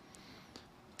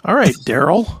 All right,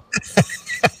 Daryl.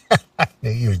 I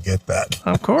knew you would get that.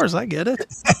 Of course, I get it.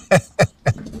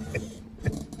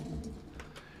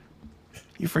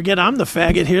 You forget I'm the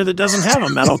faggot here that doesn't have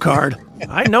a metal card.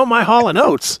 I know my Hall &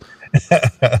 Oates.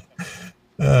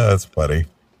 That's funny.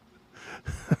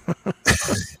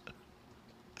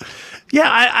 Yeah,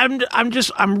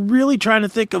 I'm really trying to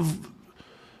think of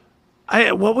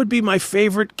what would be my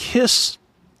favorite Kiss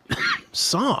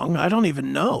song. I don't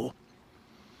even know.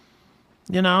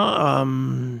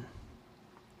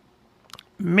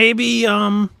 Maybe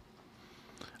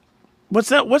what's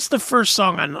the first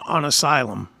song on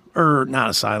Asylum? Or not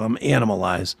Asylum,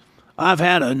 Animalize. I've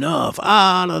had enough,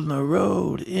 out on the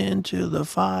road, into the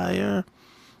fire.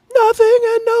 Nothing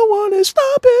and no one is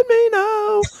stopping me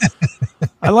now.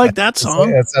 I like that song.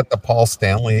 It's at the Paul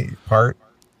Stanley part.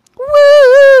 Woo!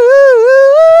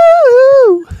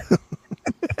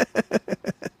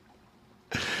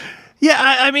 Yeah,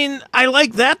 I mean, I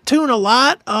like that tune a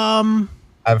lot.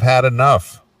 I've had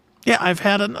enough. Yeah, I've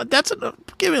had enough.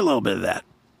 Give me a little bit of that.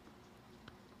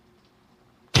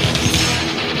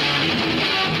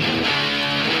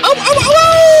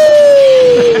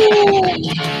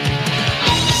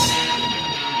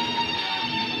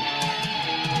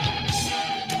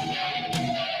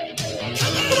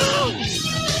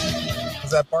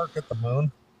 Is that Bark at the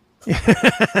Moon?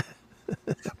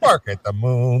 Bark at the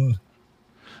Moon.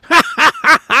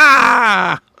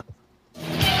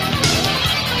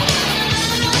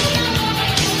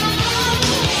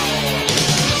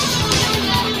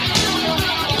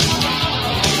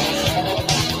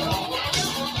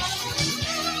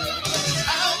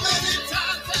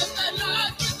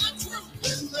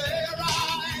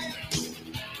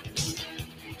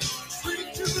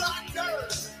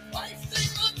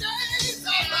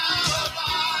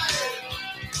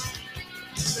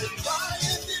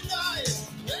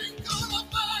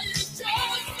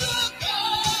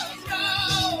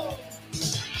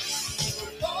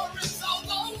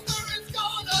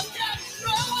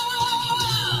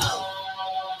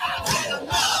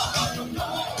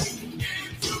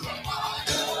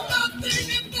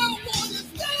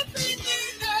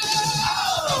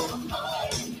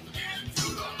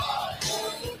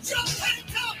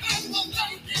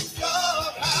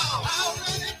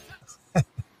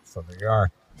 you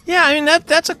are. Yeah, I mean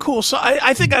that's a cool song.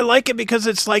 I think I like it because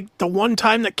it's like the one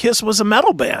time that Kiss was a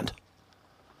metal band.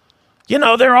 You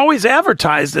know, they're always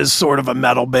advertised as sort of a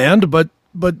metal band, but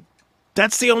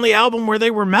that's the only album where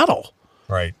they were metal.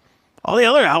 Right. All the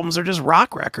other albums are just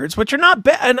rock records, which are not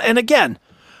bad. And again,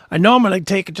 I know I'm going to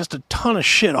take just a ton of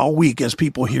shit all week as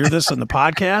people hear this in the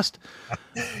podcast.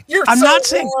 I'm so not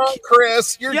saying wrong,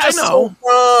 Chris. You're just so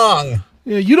wrong.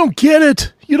 Yeah, you don't get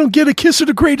it. You don't get it. Kiss are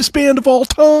the greatest band of all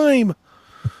time.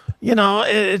 You know,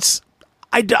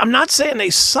 I'm not saying they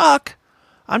suck.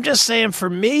 I'm just saying for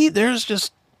me,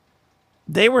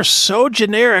 they were so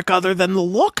generic other than the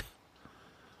look.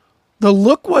 The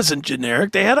look wasn't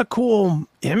generic. They had a cool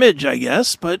image, I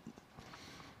guess, but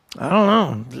I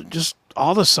don't know. Just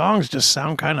all the songs just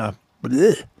sound kind of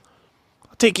bleh.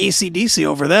 I'll take AC/DC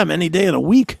over them any day of the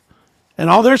week.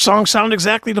 And all their songs sound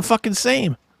exactly the fucking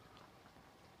same.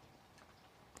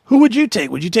 Who would you take?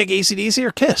 Would you take AC/DC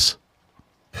or Kiss?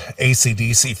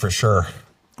 AC/DC for sure.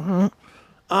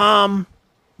 Mm-hmm.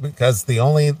 Because the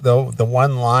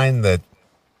one line that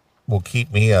will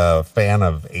keep me a fan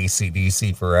of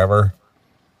AC/DC forever.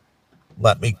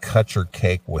 Let me cut your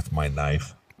cake with my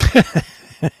knife.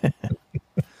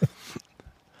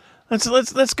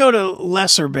 Let's go to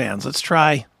lesser bands. Let's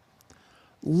try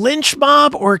Lynch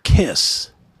Mob or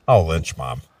Kiss. Oh, Lynch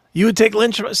Mob. You would take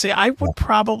Lynch Mob. See, I would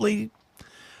probably.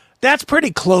 That's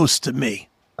pretty close to me.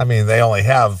 I mean, they only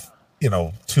have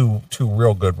two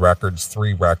real good records,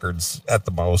 3 records at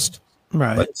the most.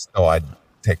 Right. But still, I'd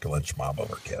take Lynch Mob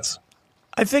over Kiss.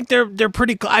 I think they're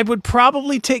pretty. I would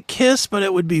probably take Kiss, but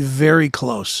it would be very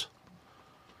close.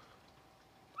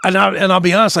 And I'll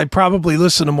be honest, I'd probably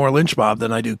listen to more Lynch Mob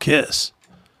than I do Kiss.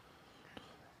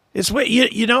 It's what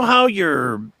you know how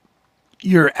your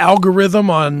algorithm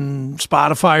on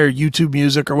Spotify or YouTube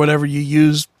Music or whatever you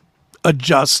use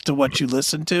adjusts to what you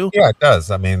listen to. Yeah, it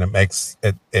does. I mean, it makes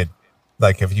it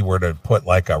like if you were to put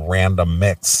like a random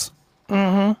mix.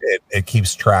 Mm-hmm. It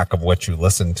keeps track of what you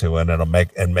listen to, and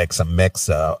it makes a mix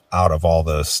out of all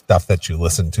the stuff that you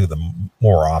listen to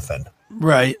more often.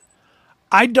 Right.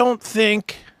 I don't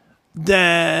think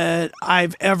that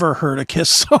I've ever heard a Kiss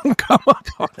song come up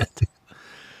on it.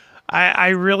 I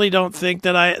really don't think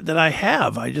that I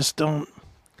have. I just don't.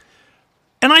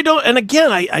 And I don't. And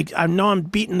again, I know I'm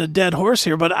beating a dead horse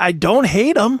here, but I don't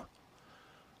hate them.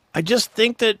 I just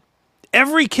think that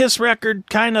every Kiss record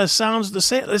kind of sounds the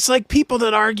same. It's like people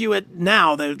that argue it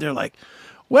now. They're like,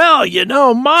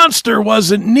 well, Monster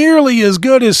wasn't nearly as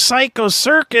good as Psycho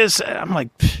Circus. I'm like,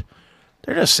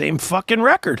 they're the same fucking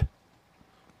record.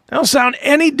 They don't sound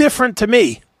any different to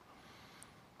me.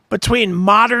 Between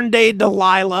modern day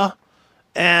Delilah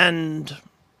and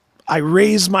I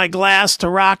Raise My Glass to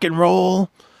Rock and Roll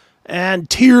and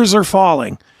Tears Are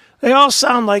Falling, they all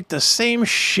sound like the same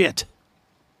shit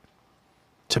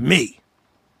to me.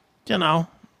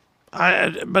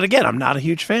 But again, I'm not a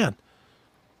huge fan.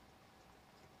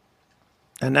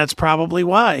 And that's probably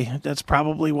why. That's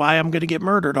probably why I'm going to get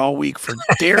murdered all week for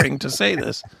daring to say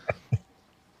this.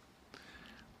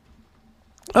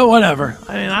 Oh, whatever.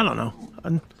 I mean, I don't know.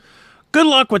 Good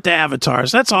luck with the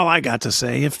avatars. That's all I got to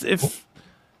say. If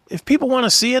people want to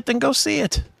see it, then go see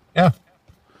it. Yeah.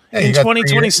 In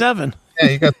 2027. Yeah,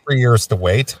 you got 3 years to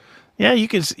wait. Yeah, you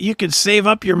could save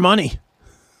up your money.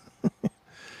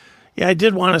 Yeah, I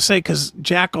did want to say, because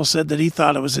Jackal said that he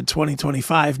thought it was in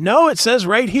 2025. No, it says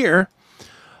right here.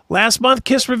 Last month,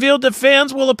 Kiss revealed that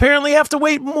fans will apparently have to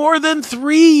wait more than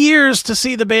 3 years to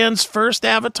see the band's first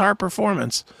Avatar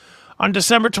performance. On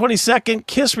December 22nd,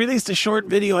 Kiss released a short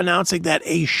video announcing that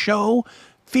a show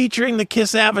featuring the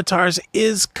Kiss avatars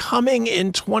is coming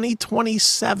in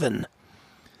 2027.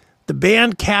 The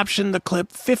band captioned the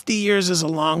clip, 50 years is a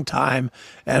long time,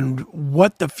 and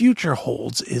what the future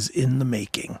holds is in the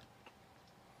making.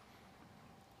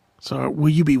 So will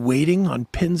you be waiting on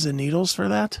pins and needles for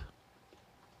that?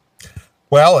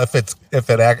 Well, if it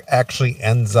actually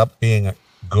ends up being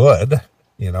good,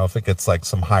 if it gets like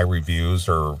some high reviews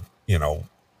or,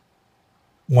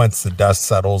 once the dust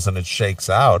settles and it shakes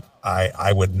out,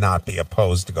 I would not be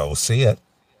opposed to go see it.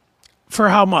 For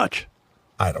how much?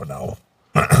 I don't know.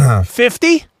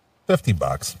 50?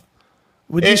 $50.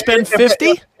 Would you spend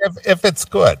 50? If it's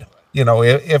good, it'll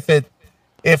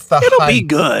be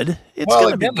good. It's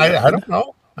gonna be good. I don't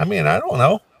know. I mean, I don't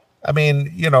know. I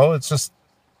mean, it's just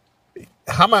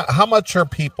how much are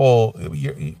people?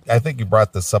 I think you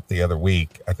brought this up the other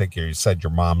week. I think you said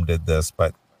your mom did this,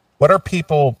 but what are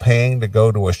people paying to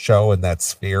go to a show in that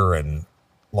sphere and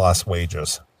lost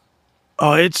wages?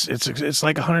 Oh, it's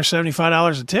like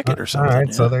 $175 a ticket or something. All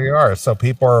right, so there you are. So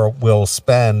people will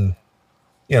spend,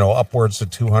 upwards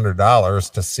of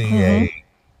 $200 to see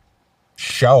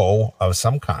show of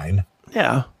some kind.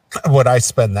 Yeah. Would I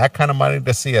spend that kind of money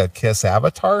to see a Kiss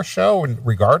Avatar show, and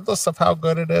regardless of how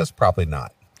good it is? Probably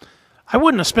not. I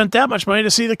wouldn't have spent that much money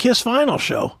to see the Kiss final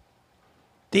show.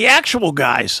 The actual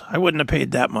guys, I wouldn't have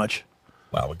paid that much.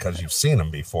 Well, because you've seen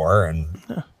them before,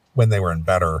 and when they were in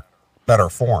better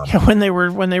form. Yeah, when they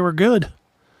were good.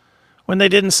 When they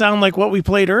didn't sound like what we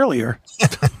played earlier.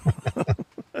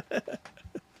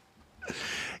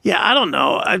 Yeah, I don't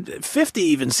know. 50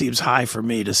 even seems high for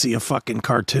me to see a fucking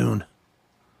cartoon.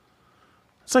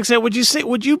 It's like saying, would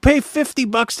you pay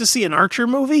 $50 to see an Archer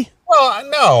movie? Well,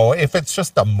 no, if it's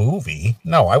just a movie.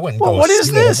 No, I wouldn't go. Well, what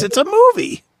is this? It's a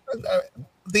movie.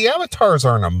 The Avatars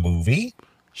aren't a movie.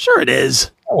 Sure it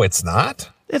is. No, it's not.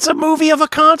 It's a movie of a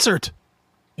concert.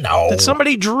 No. That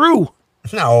somebody drew.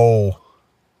 No.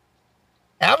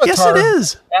 Avatars, yes, it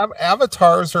is.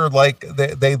 Avatars are like,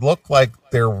 they look like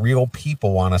they're real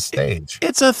people on a stage.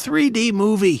 It's a 3D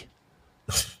movie.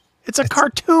 It's a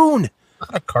cartoon.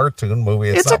 Not a cartoon movie.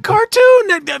 It's a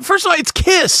cartoon. First of all, it's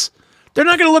Kiss. They're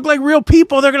not going to look like real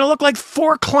people. They're going to look like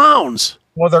 4 clowns.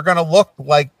 Well, they're going to look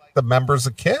like the members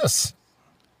of Kiss.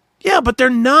 Yeah, but they're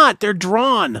not. They're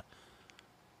drawn.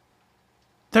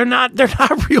 They're not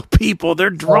real people.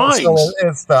 They're drawings. So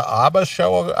is the ABBA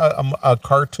show a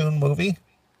cartoon movie?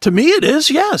 To me, it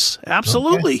is. Yes,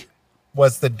 absolutely. Okay.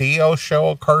 Was the Dio show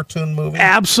a cartoon movie?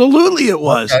 Absolutely, it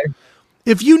was. Okay.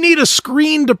 If you need a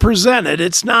screen to present it,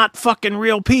 it's not fucking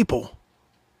real people.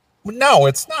 No,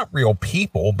 it's not real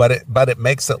people, but it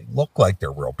makes it look like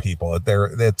they're real people.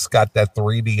 It's got that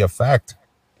 3D effect.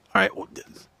 All right.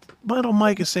 Little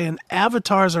Mike is saying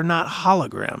avatars are not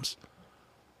holograms.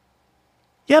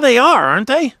 Yeah, they are, aren't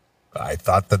they? I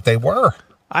thought that they were.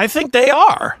 I think they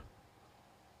are.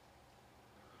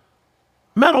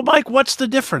 Metal Mike, what's the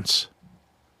difference?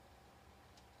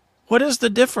 What is the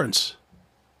difference?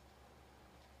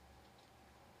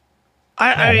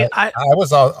 I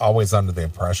was always under the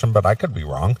impression, but I could be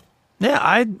wrong.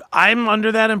 Yeah, I'm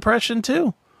under that impression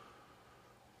too.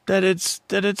 That it's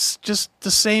just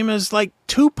the same as like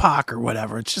Tupac or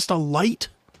whatever. It's just a light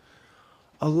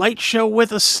show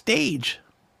with a stage.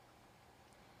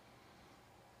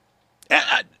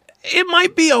 It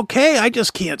might be okay. I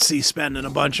just can't see spending a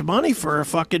bunch of money for a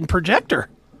fucking projector.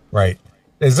 Right.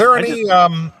 Is there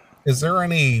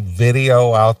any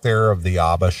video out there of the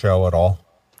ABBA show at all?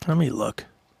 Let me look.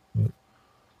 I'll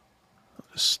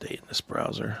just stay in this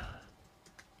browser.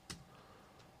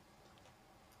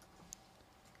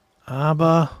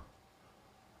 ABBA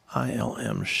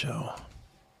ILM show.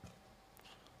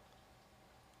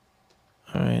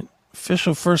 All right.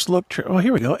 Official first look. Oh,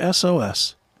 here we go.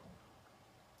 SOS.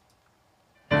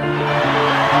 So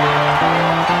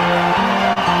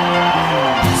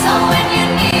when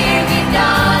you're near me,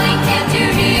 darling, can't you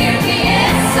hear me?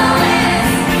 SOS.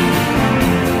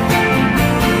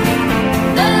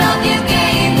 The love you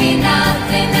gave me,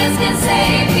 nothing else can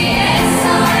save me.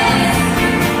 SOS.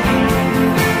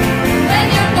 When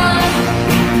you're gone,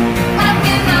 how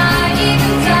can I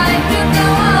even try to go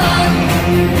on?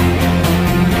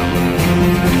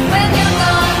 When you're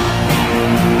gone,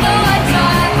 though I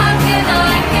try, how can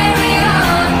I carry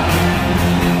on?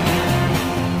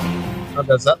 Now,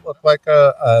 does that look like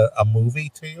a movie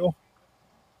to you?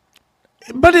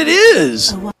 But it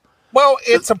is. Well,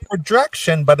 it's a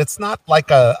projection, but it's not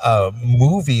like a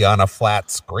movie on a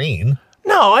flat screen.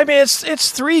 No, I mean it's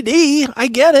 3D. I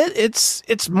get it.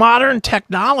 It's modern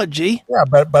technology. Yeah,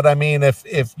 but I mean,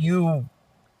 if you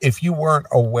weren't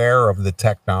aware of the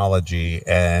technology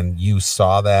and you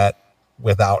saw that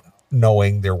without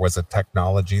knowing there was a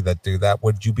technology that do that,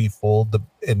 would you be fooled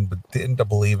into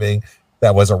believing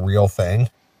that was a real thing?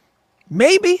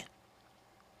 Maybe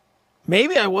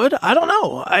I would. I don't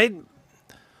know. I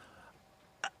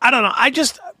don't know.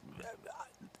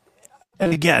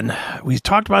 And again, we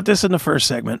talked about this in the first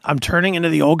segment. I'm turning into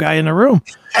the old guy in the room.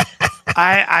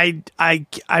 I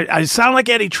sound like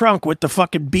Eddie Trunk with the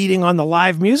fucking beating on the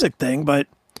live music thing, but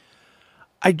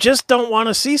I just don't want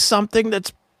to see something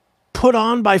that's put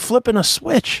on by flipping a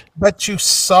switch. But you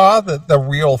saw the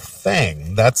real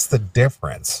thing. That's the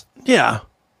difference. Yeah.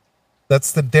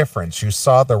 That's the difference. You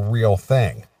saw the real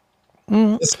thing.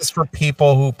 Mm. This is for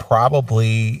people who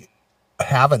probably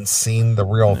haven't seen the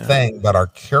real thing but are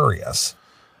curious.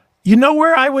 You know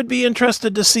where I would be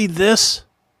interested to see this?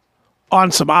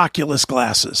 On some Oculus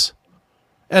glasses.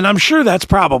 And I'm sure that's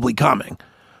probably coming.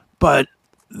 But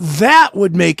that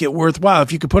would make it worthwhile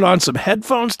if you could put on some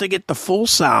headphones to get the full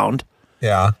sound.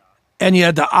 Yeah. And you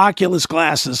had the Oculus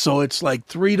glasses, so it's like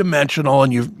 3-dimensional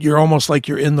and you're almost like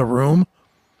you're in the room.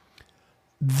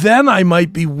 Then I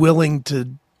might be willing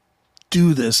to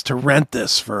do this, to rent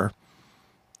this for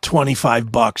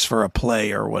 $25 for a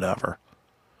play or whatever.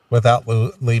 Without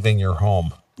leaving your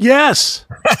home. Yes.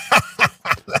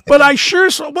 But I sure,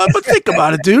 but think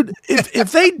about it, dude.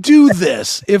 If they do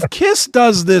this, if Kiss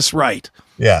does this right.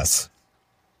 Yes.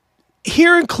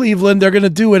 Here in Cleveland, they're going to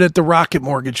do it at the Rocket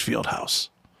Mortgage Fieldhouse.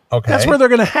 Okay. That's where they're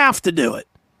going to have to do it.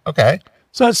 Okay.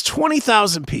 So that's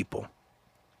 20,000 people.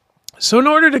 So in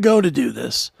order to go to do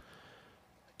this,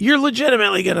 you're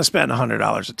legitimately going to spend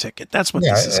 $100 a ticket. That's what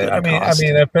this is going to cost. I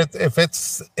mean,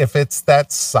 if it's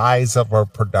that size of a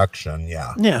production,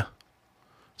 yeah. Yeah.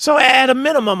 So at a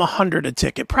minimum, 100 a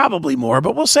ticket, probably more,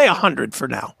 but we'll say 100 for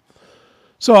now.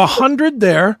 So 100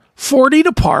 there, 40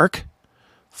 to park,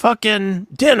 fucking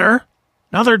dinner,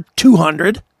 another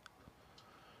 200.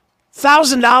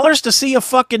 $1,000 to see a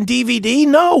fucking DVD?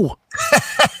 No.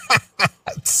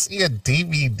 See a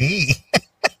DVD.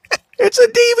 It's a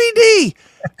DVD.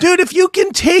 Dude, if you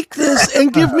can take this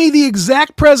and give me the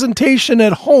exact presentation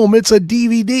at home, it's a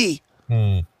DVD.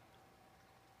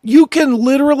 You can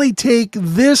literally take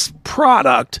this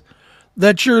product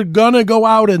that you're going to go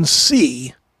out and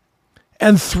see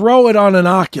and throw it on an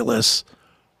Oculus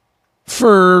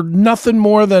for nothing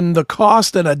more than the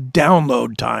cost and a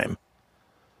download time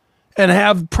and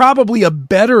have probably a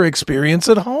better experience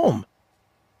at home.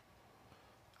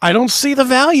 I don't see the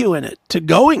value in it to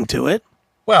going to it.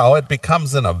 Well, it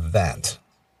becomes an event,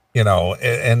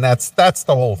 and that's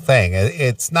the whole thing.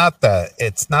 It's not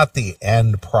the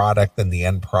end product and the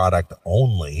end product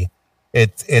only.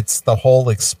 It's the whole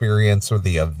experience or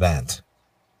the event.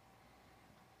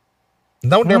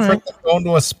 No different than going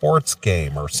to a sports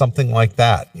game or something like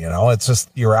that. It's just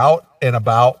you're out and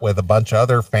about with a bunch of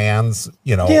other fans,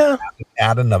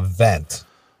 at an event.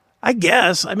 I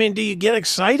guess. I mean, do you get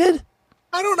excited?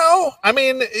 I don't know. I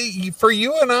mean, for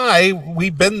you and I,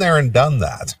 we've been there and done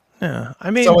that. Yeah. I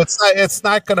mean, so it's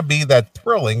not going to be that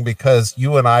thrilling because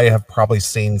you and I have probably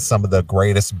seen some of the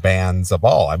greatest bands of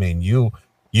all. I mean, you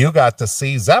got to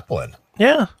see Zeppelin.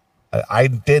 Yeah. I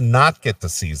did not get to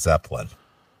see Zeppelin.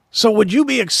 So would you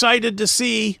be excited to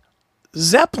see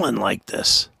Zeppelin like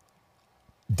this?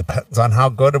 Depends on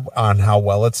how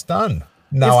well it's done.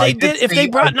 Now, if they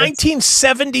brought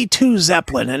 1972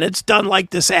 Zeppelin and it's done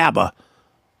like this ABBA.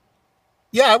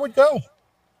 Yeah, I would go.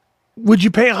 Would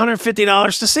you pay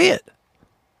 $150 to see it?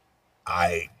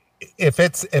 If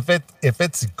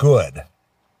it's good,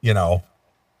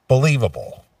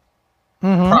 believable.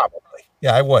 Probably.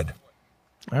 Yeah, I would.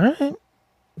 All right.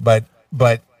 But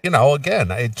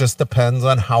again, it just depends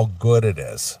on how good it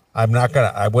is.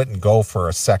 I wouldn't go for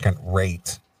a second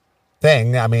rate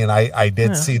thing. I mean, I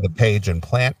did see the Page and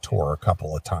Plant tour a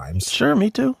couple of times. Sure,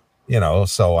 me too.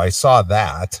 So I saw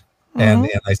that. And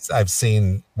I've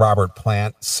seen Robert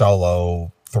Plant solo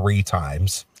 3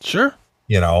 times. Sure.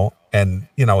 And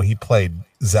he played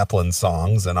Zeppelin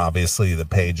songs, and obviously the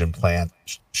Page and Plant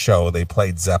show, they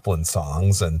played Zeppelin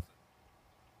songs. And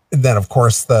then of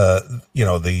course the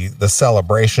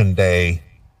Celebration Day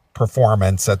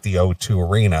performance at the O2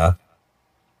 Arena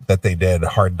that they did,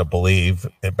 Hard to Believe,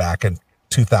 back in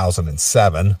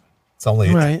 2007. It's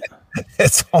only been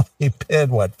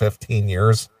 15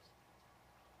 years.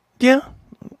 Yeah,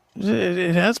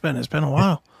 it has been. It's been a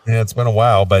while. Yeah, it's been a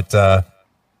while, but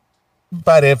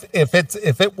if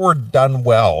it were done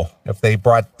well, if they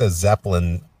brought the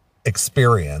Zeppelin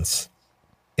experience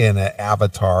in an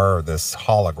avatar or this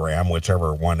hologram,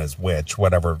 whichever one is which,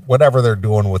 whatever they're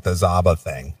doing with the Zaba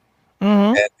thing,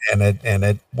 and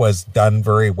it was done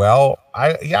very well,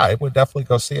 I would definitely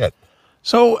go see it.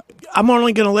 So I'm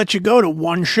only going to let you go to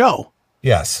one show.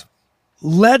 Yes,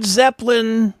 Led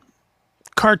Zeppelin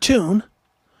cartoon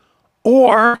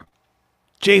or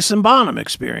Jason Bonham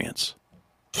experience.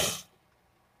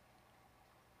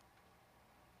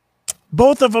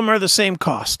 Both of them are the same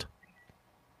cost.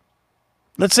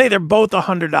 Let's say they're both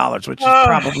 $100, which is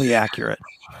probably accurate.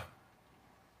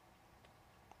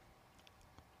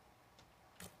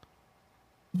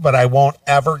 But I won't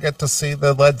ever get to see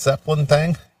the Led Zeppelin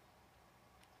thing.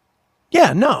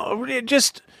 Yeah, no,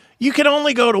 you can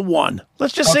only go to one.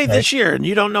 Let's just say this year, and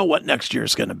you don't know what next year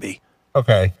is going to be.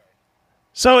 Okay.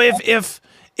 So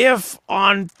if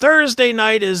on Thursday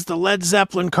night is the Led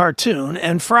Zeppelin cartoon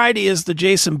and Friday is the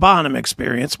Jason Bonham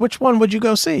experience, which one would you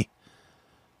go see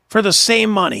for the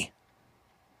same money?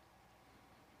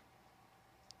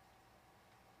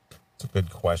 It's a good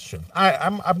question.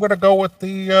 I'm going to go with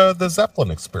the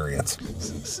Zeppelin experience.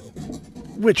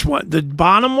 Which one? The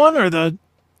Bonham one or the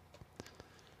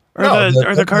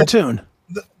cartoon?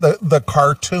 The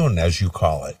cartoon, as you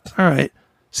call it. All right.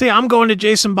 See, I'm going to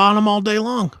Jason Bonham all day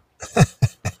long.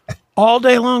 All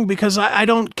day long, because I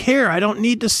don't care. I don't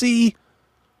need to see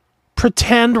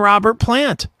pretend Robert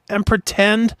Plant and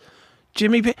pretend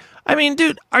Jimmy Page. I mean,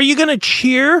 dude, are you going to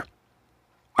cheer?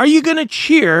 Are you going to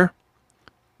cheer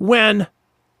when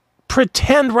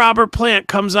pretend Robert Plant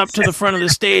comes up to the front of the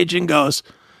stage and goes,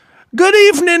 "Good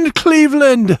evening,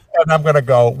 Cleveland"? And I'm going to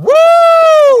go,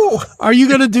 woo! Are you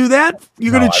going to do that?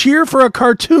 You're going to cheer for a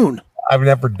cartoon? I've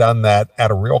never done that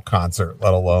at a real concert,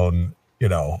 let alone,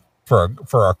 for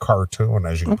a cartoon,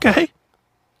 as you Okay.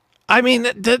 I mean,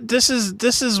 this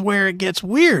is where it gets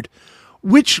weird.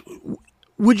 Which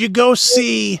would you go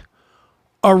see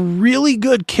a really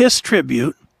good Kiss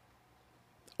tribute,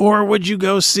 or would you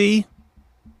go see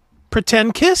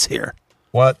pretend Kiss here?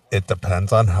 What? It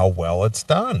depends on how well it's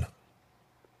done.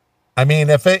 I mean,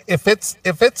 if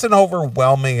it's an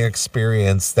overwhelming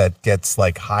experience that gets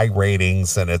like high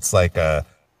ratings and it's like a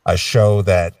show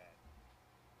that,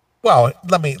 well,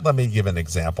 let me give an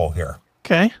example here.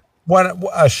 Okay.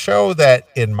 A show that,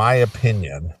 in my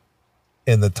opinion,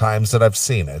 in the times that I've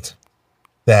seen it,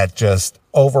 that just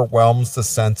overwhelms the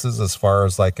senses as far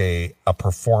as like a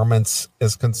performance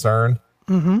is concerned,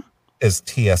 is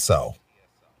TSO.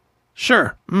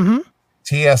 Sure.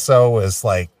 TSO is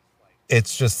like,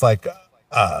 it's just like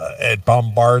it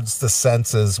bombards the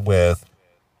senses with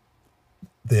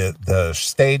the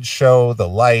stage show, the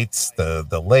lights, the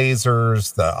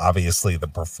lasers, obviously the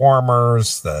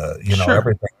performers, Sure.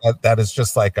 everything that is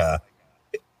just like a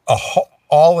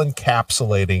all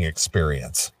encapsulating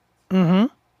experience.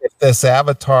 If this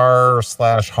avatar /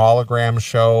 hologram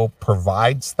show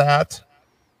provides that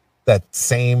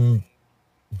same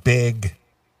big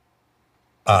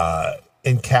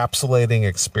encapsulating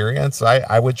experience,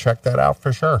 I would check that out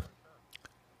for sure.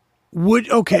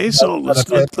 So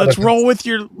let's roll with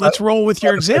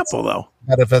your example though.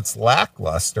 But if it's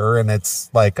lackluster and it's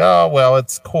like, oh well,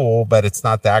 it's cool, but it's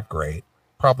not that great,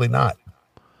 probably not.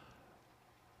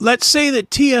 Let's say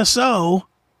that TSO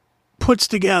puts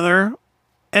together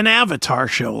an Avatar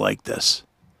show like this,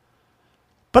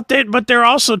 but they're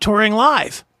also touring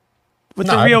live with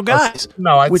the real guys.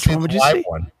 Which one would you see?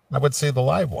 I would see the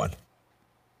live one.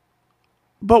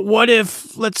 But what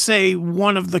if, let's say,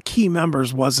 one of the key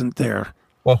members wasn't there?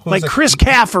 Well, like Chris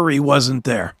Caffery wasn't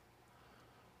there.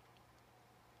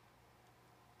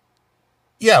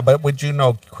 Yeah, but would you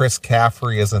know Chris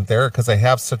Caffery isn't there because they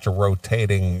have such a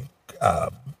rotating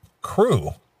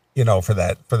crew, for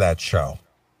that show.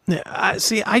 Yeah,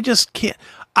 I just can't.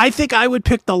 I think I would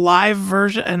pick the live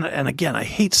version, and again, I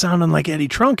hate sounding like Eddie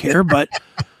Trunk here, but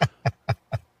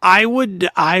I would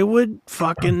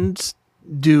fucking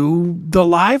do the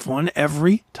live one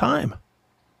every time.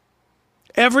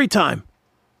 Every time.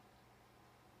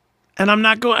 And I'm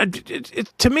not going,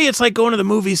 to me, it's like going to the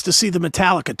movies to see the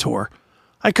Metallica tour.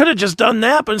 I could have just done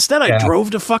that, but instead I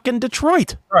drove to fucking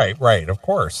Detroit. Right, of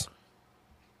course.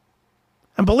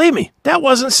 And believe me, that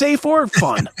wasn't safe or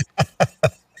fun.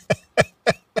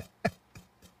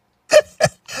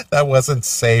 That wasn't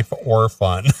safe or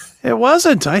fun. It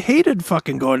wasn't. I hated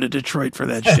fucking going to Detroit for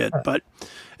that shit,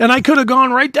 and I could have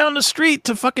gone right down the street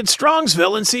to fucking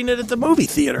Strongsville and seen it at the movie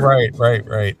theater.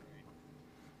 Right.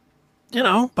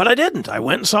 But I didn't. I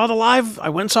went and saw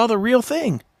the real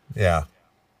thing. Yeah.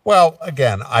 Well,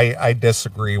 again, I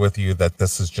disagree with you that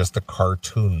this is just a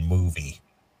cartoon movie.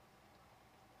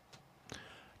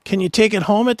 Can you take it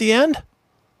home at the end?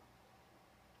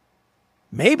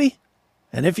 Maybe.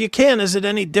 And if you can, is it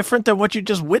any different than what you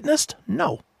just witnessed?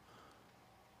 No.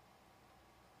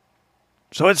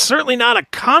 So it's certainly not a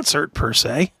concert per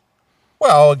se.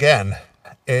 Well, again,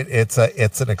 it's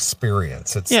an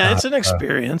experience. It's an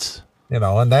experience.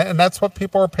 And that's what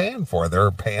people are paying for.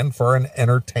 They're paying for an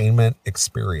entertainment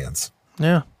experience.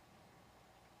 Yeah.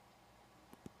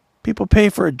 People pay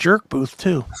for a jerk booth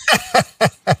too.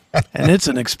 And it's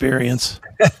an experience.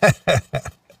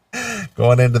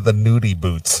 Going into the nudie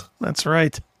boots. That's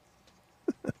right.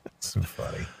 So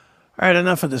funny. All right,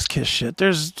 enough of this Kiss shit.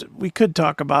 We could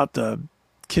talk about the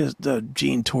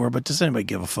Gene tour, but does anybody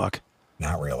give a fuck?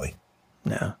 Not really.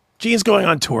 No. Gene's going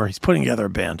on tour. He's putting together a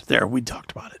band. There, we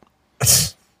talked about it.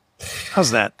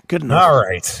 How's that? Good enough. All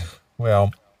right.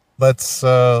 Well, let's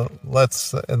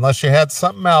unless you had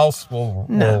something else,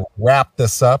 we'll wrap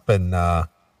this up. And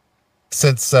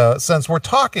since we're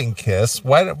talking Kiss,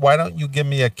 why don't you give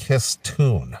me a Kiss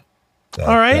tune?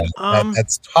 All right.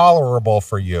 That's tolerable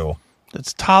for you.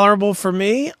 It's tolerable for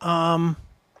me.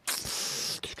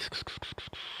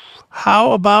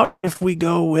 How about if we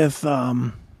go with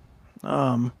what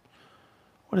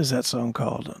is that song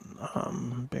called?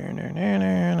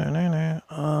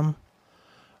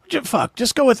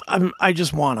 Just go with I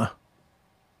Just Wanna.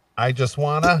 I Just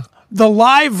Wanna? The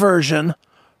live version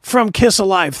from Kiss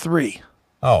Alive 3.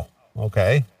 Oh,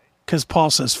 okay. because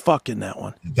Paul says fuck in that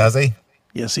one. Does he?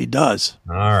 Yes, he does.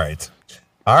 All right.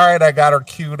 I got her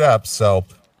queued up. So,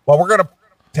 well, we're going to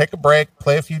take a break,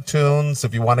 play a few tunes.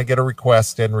 If you want to get a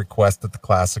request in, request at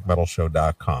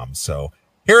theclassicmetalshow.com. So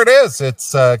here it is.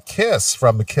 It's Kiss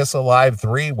from the Kiss Alive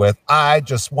 3 with I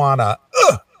Just Wanna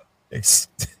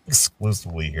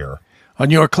exclusively here on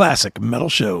your Classic Metal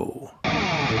Show.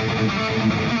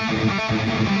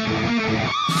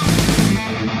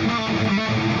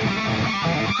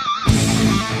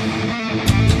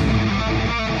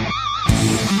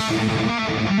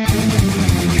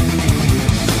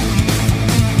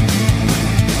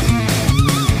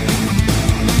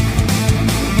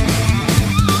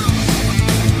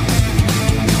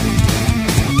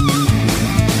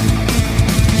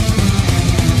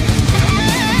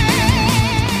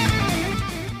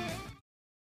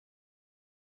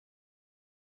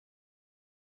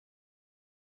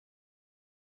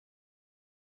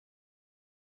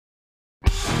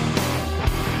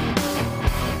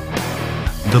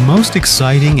 The most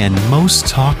exciting and most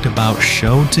talked about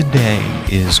show today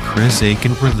is Chris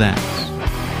Aiken Presents.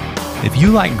 If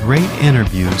you like great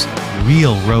interviews,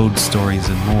 real road stories,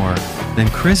 and more, then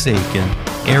Chris Aiken,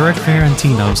 Eric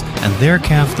Ferentinos, and their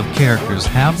cast of characters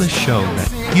have the show that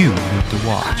you need to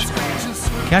watch.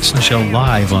 Catch the show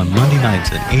live on Monday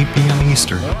nights at 8 p.m.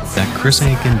 Eastern at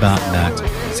chrisaiken.net,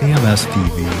 CMS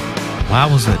TV,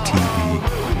 Wowza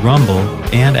TV, Rumble,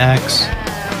 and X.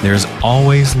 There's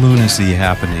always lunacy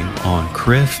happening on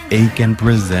Chris Aiken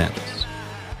Presents.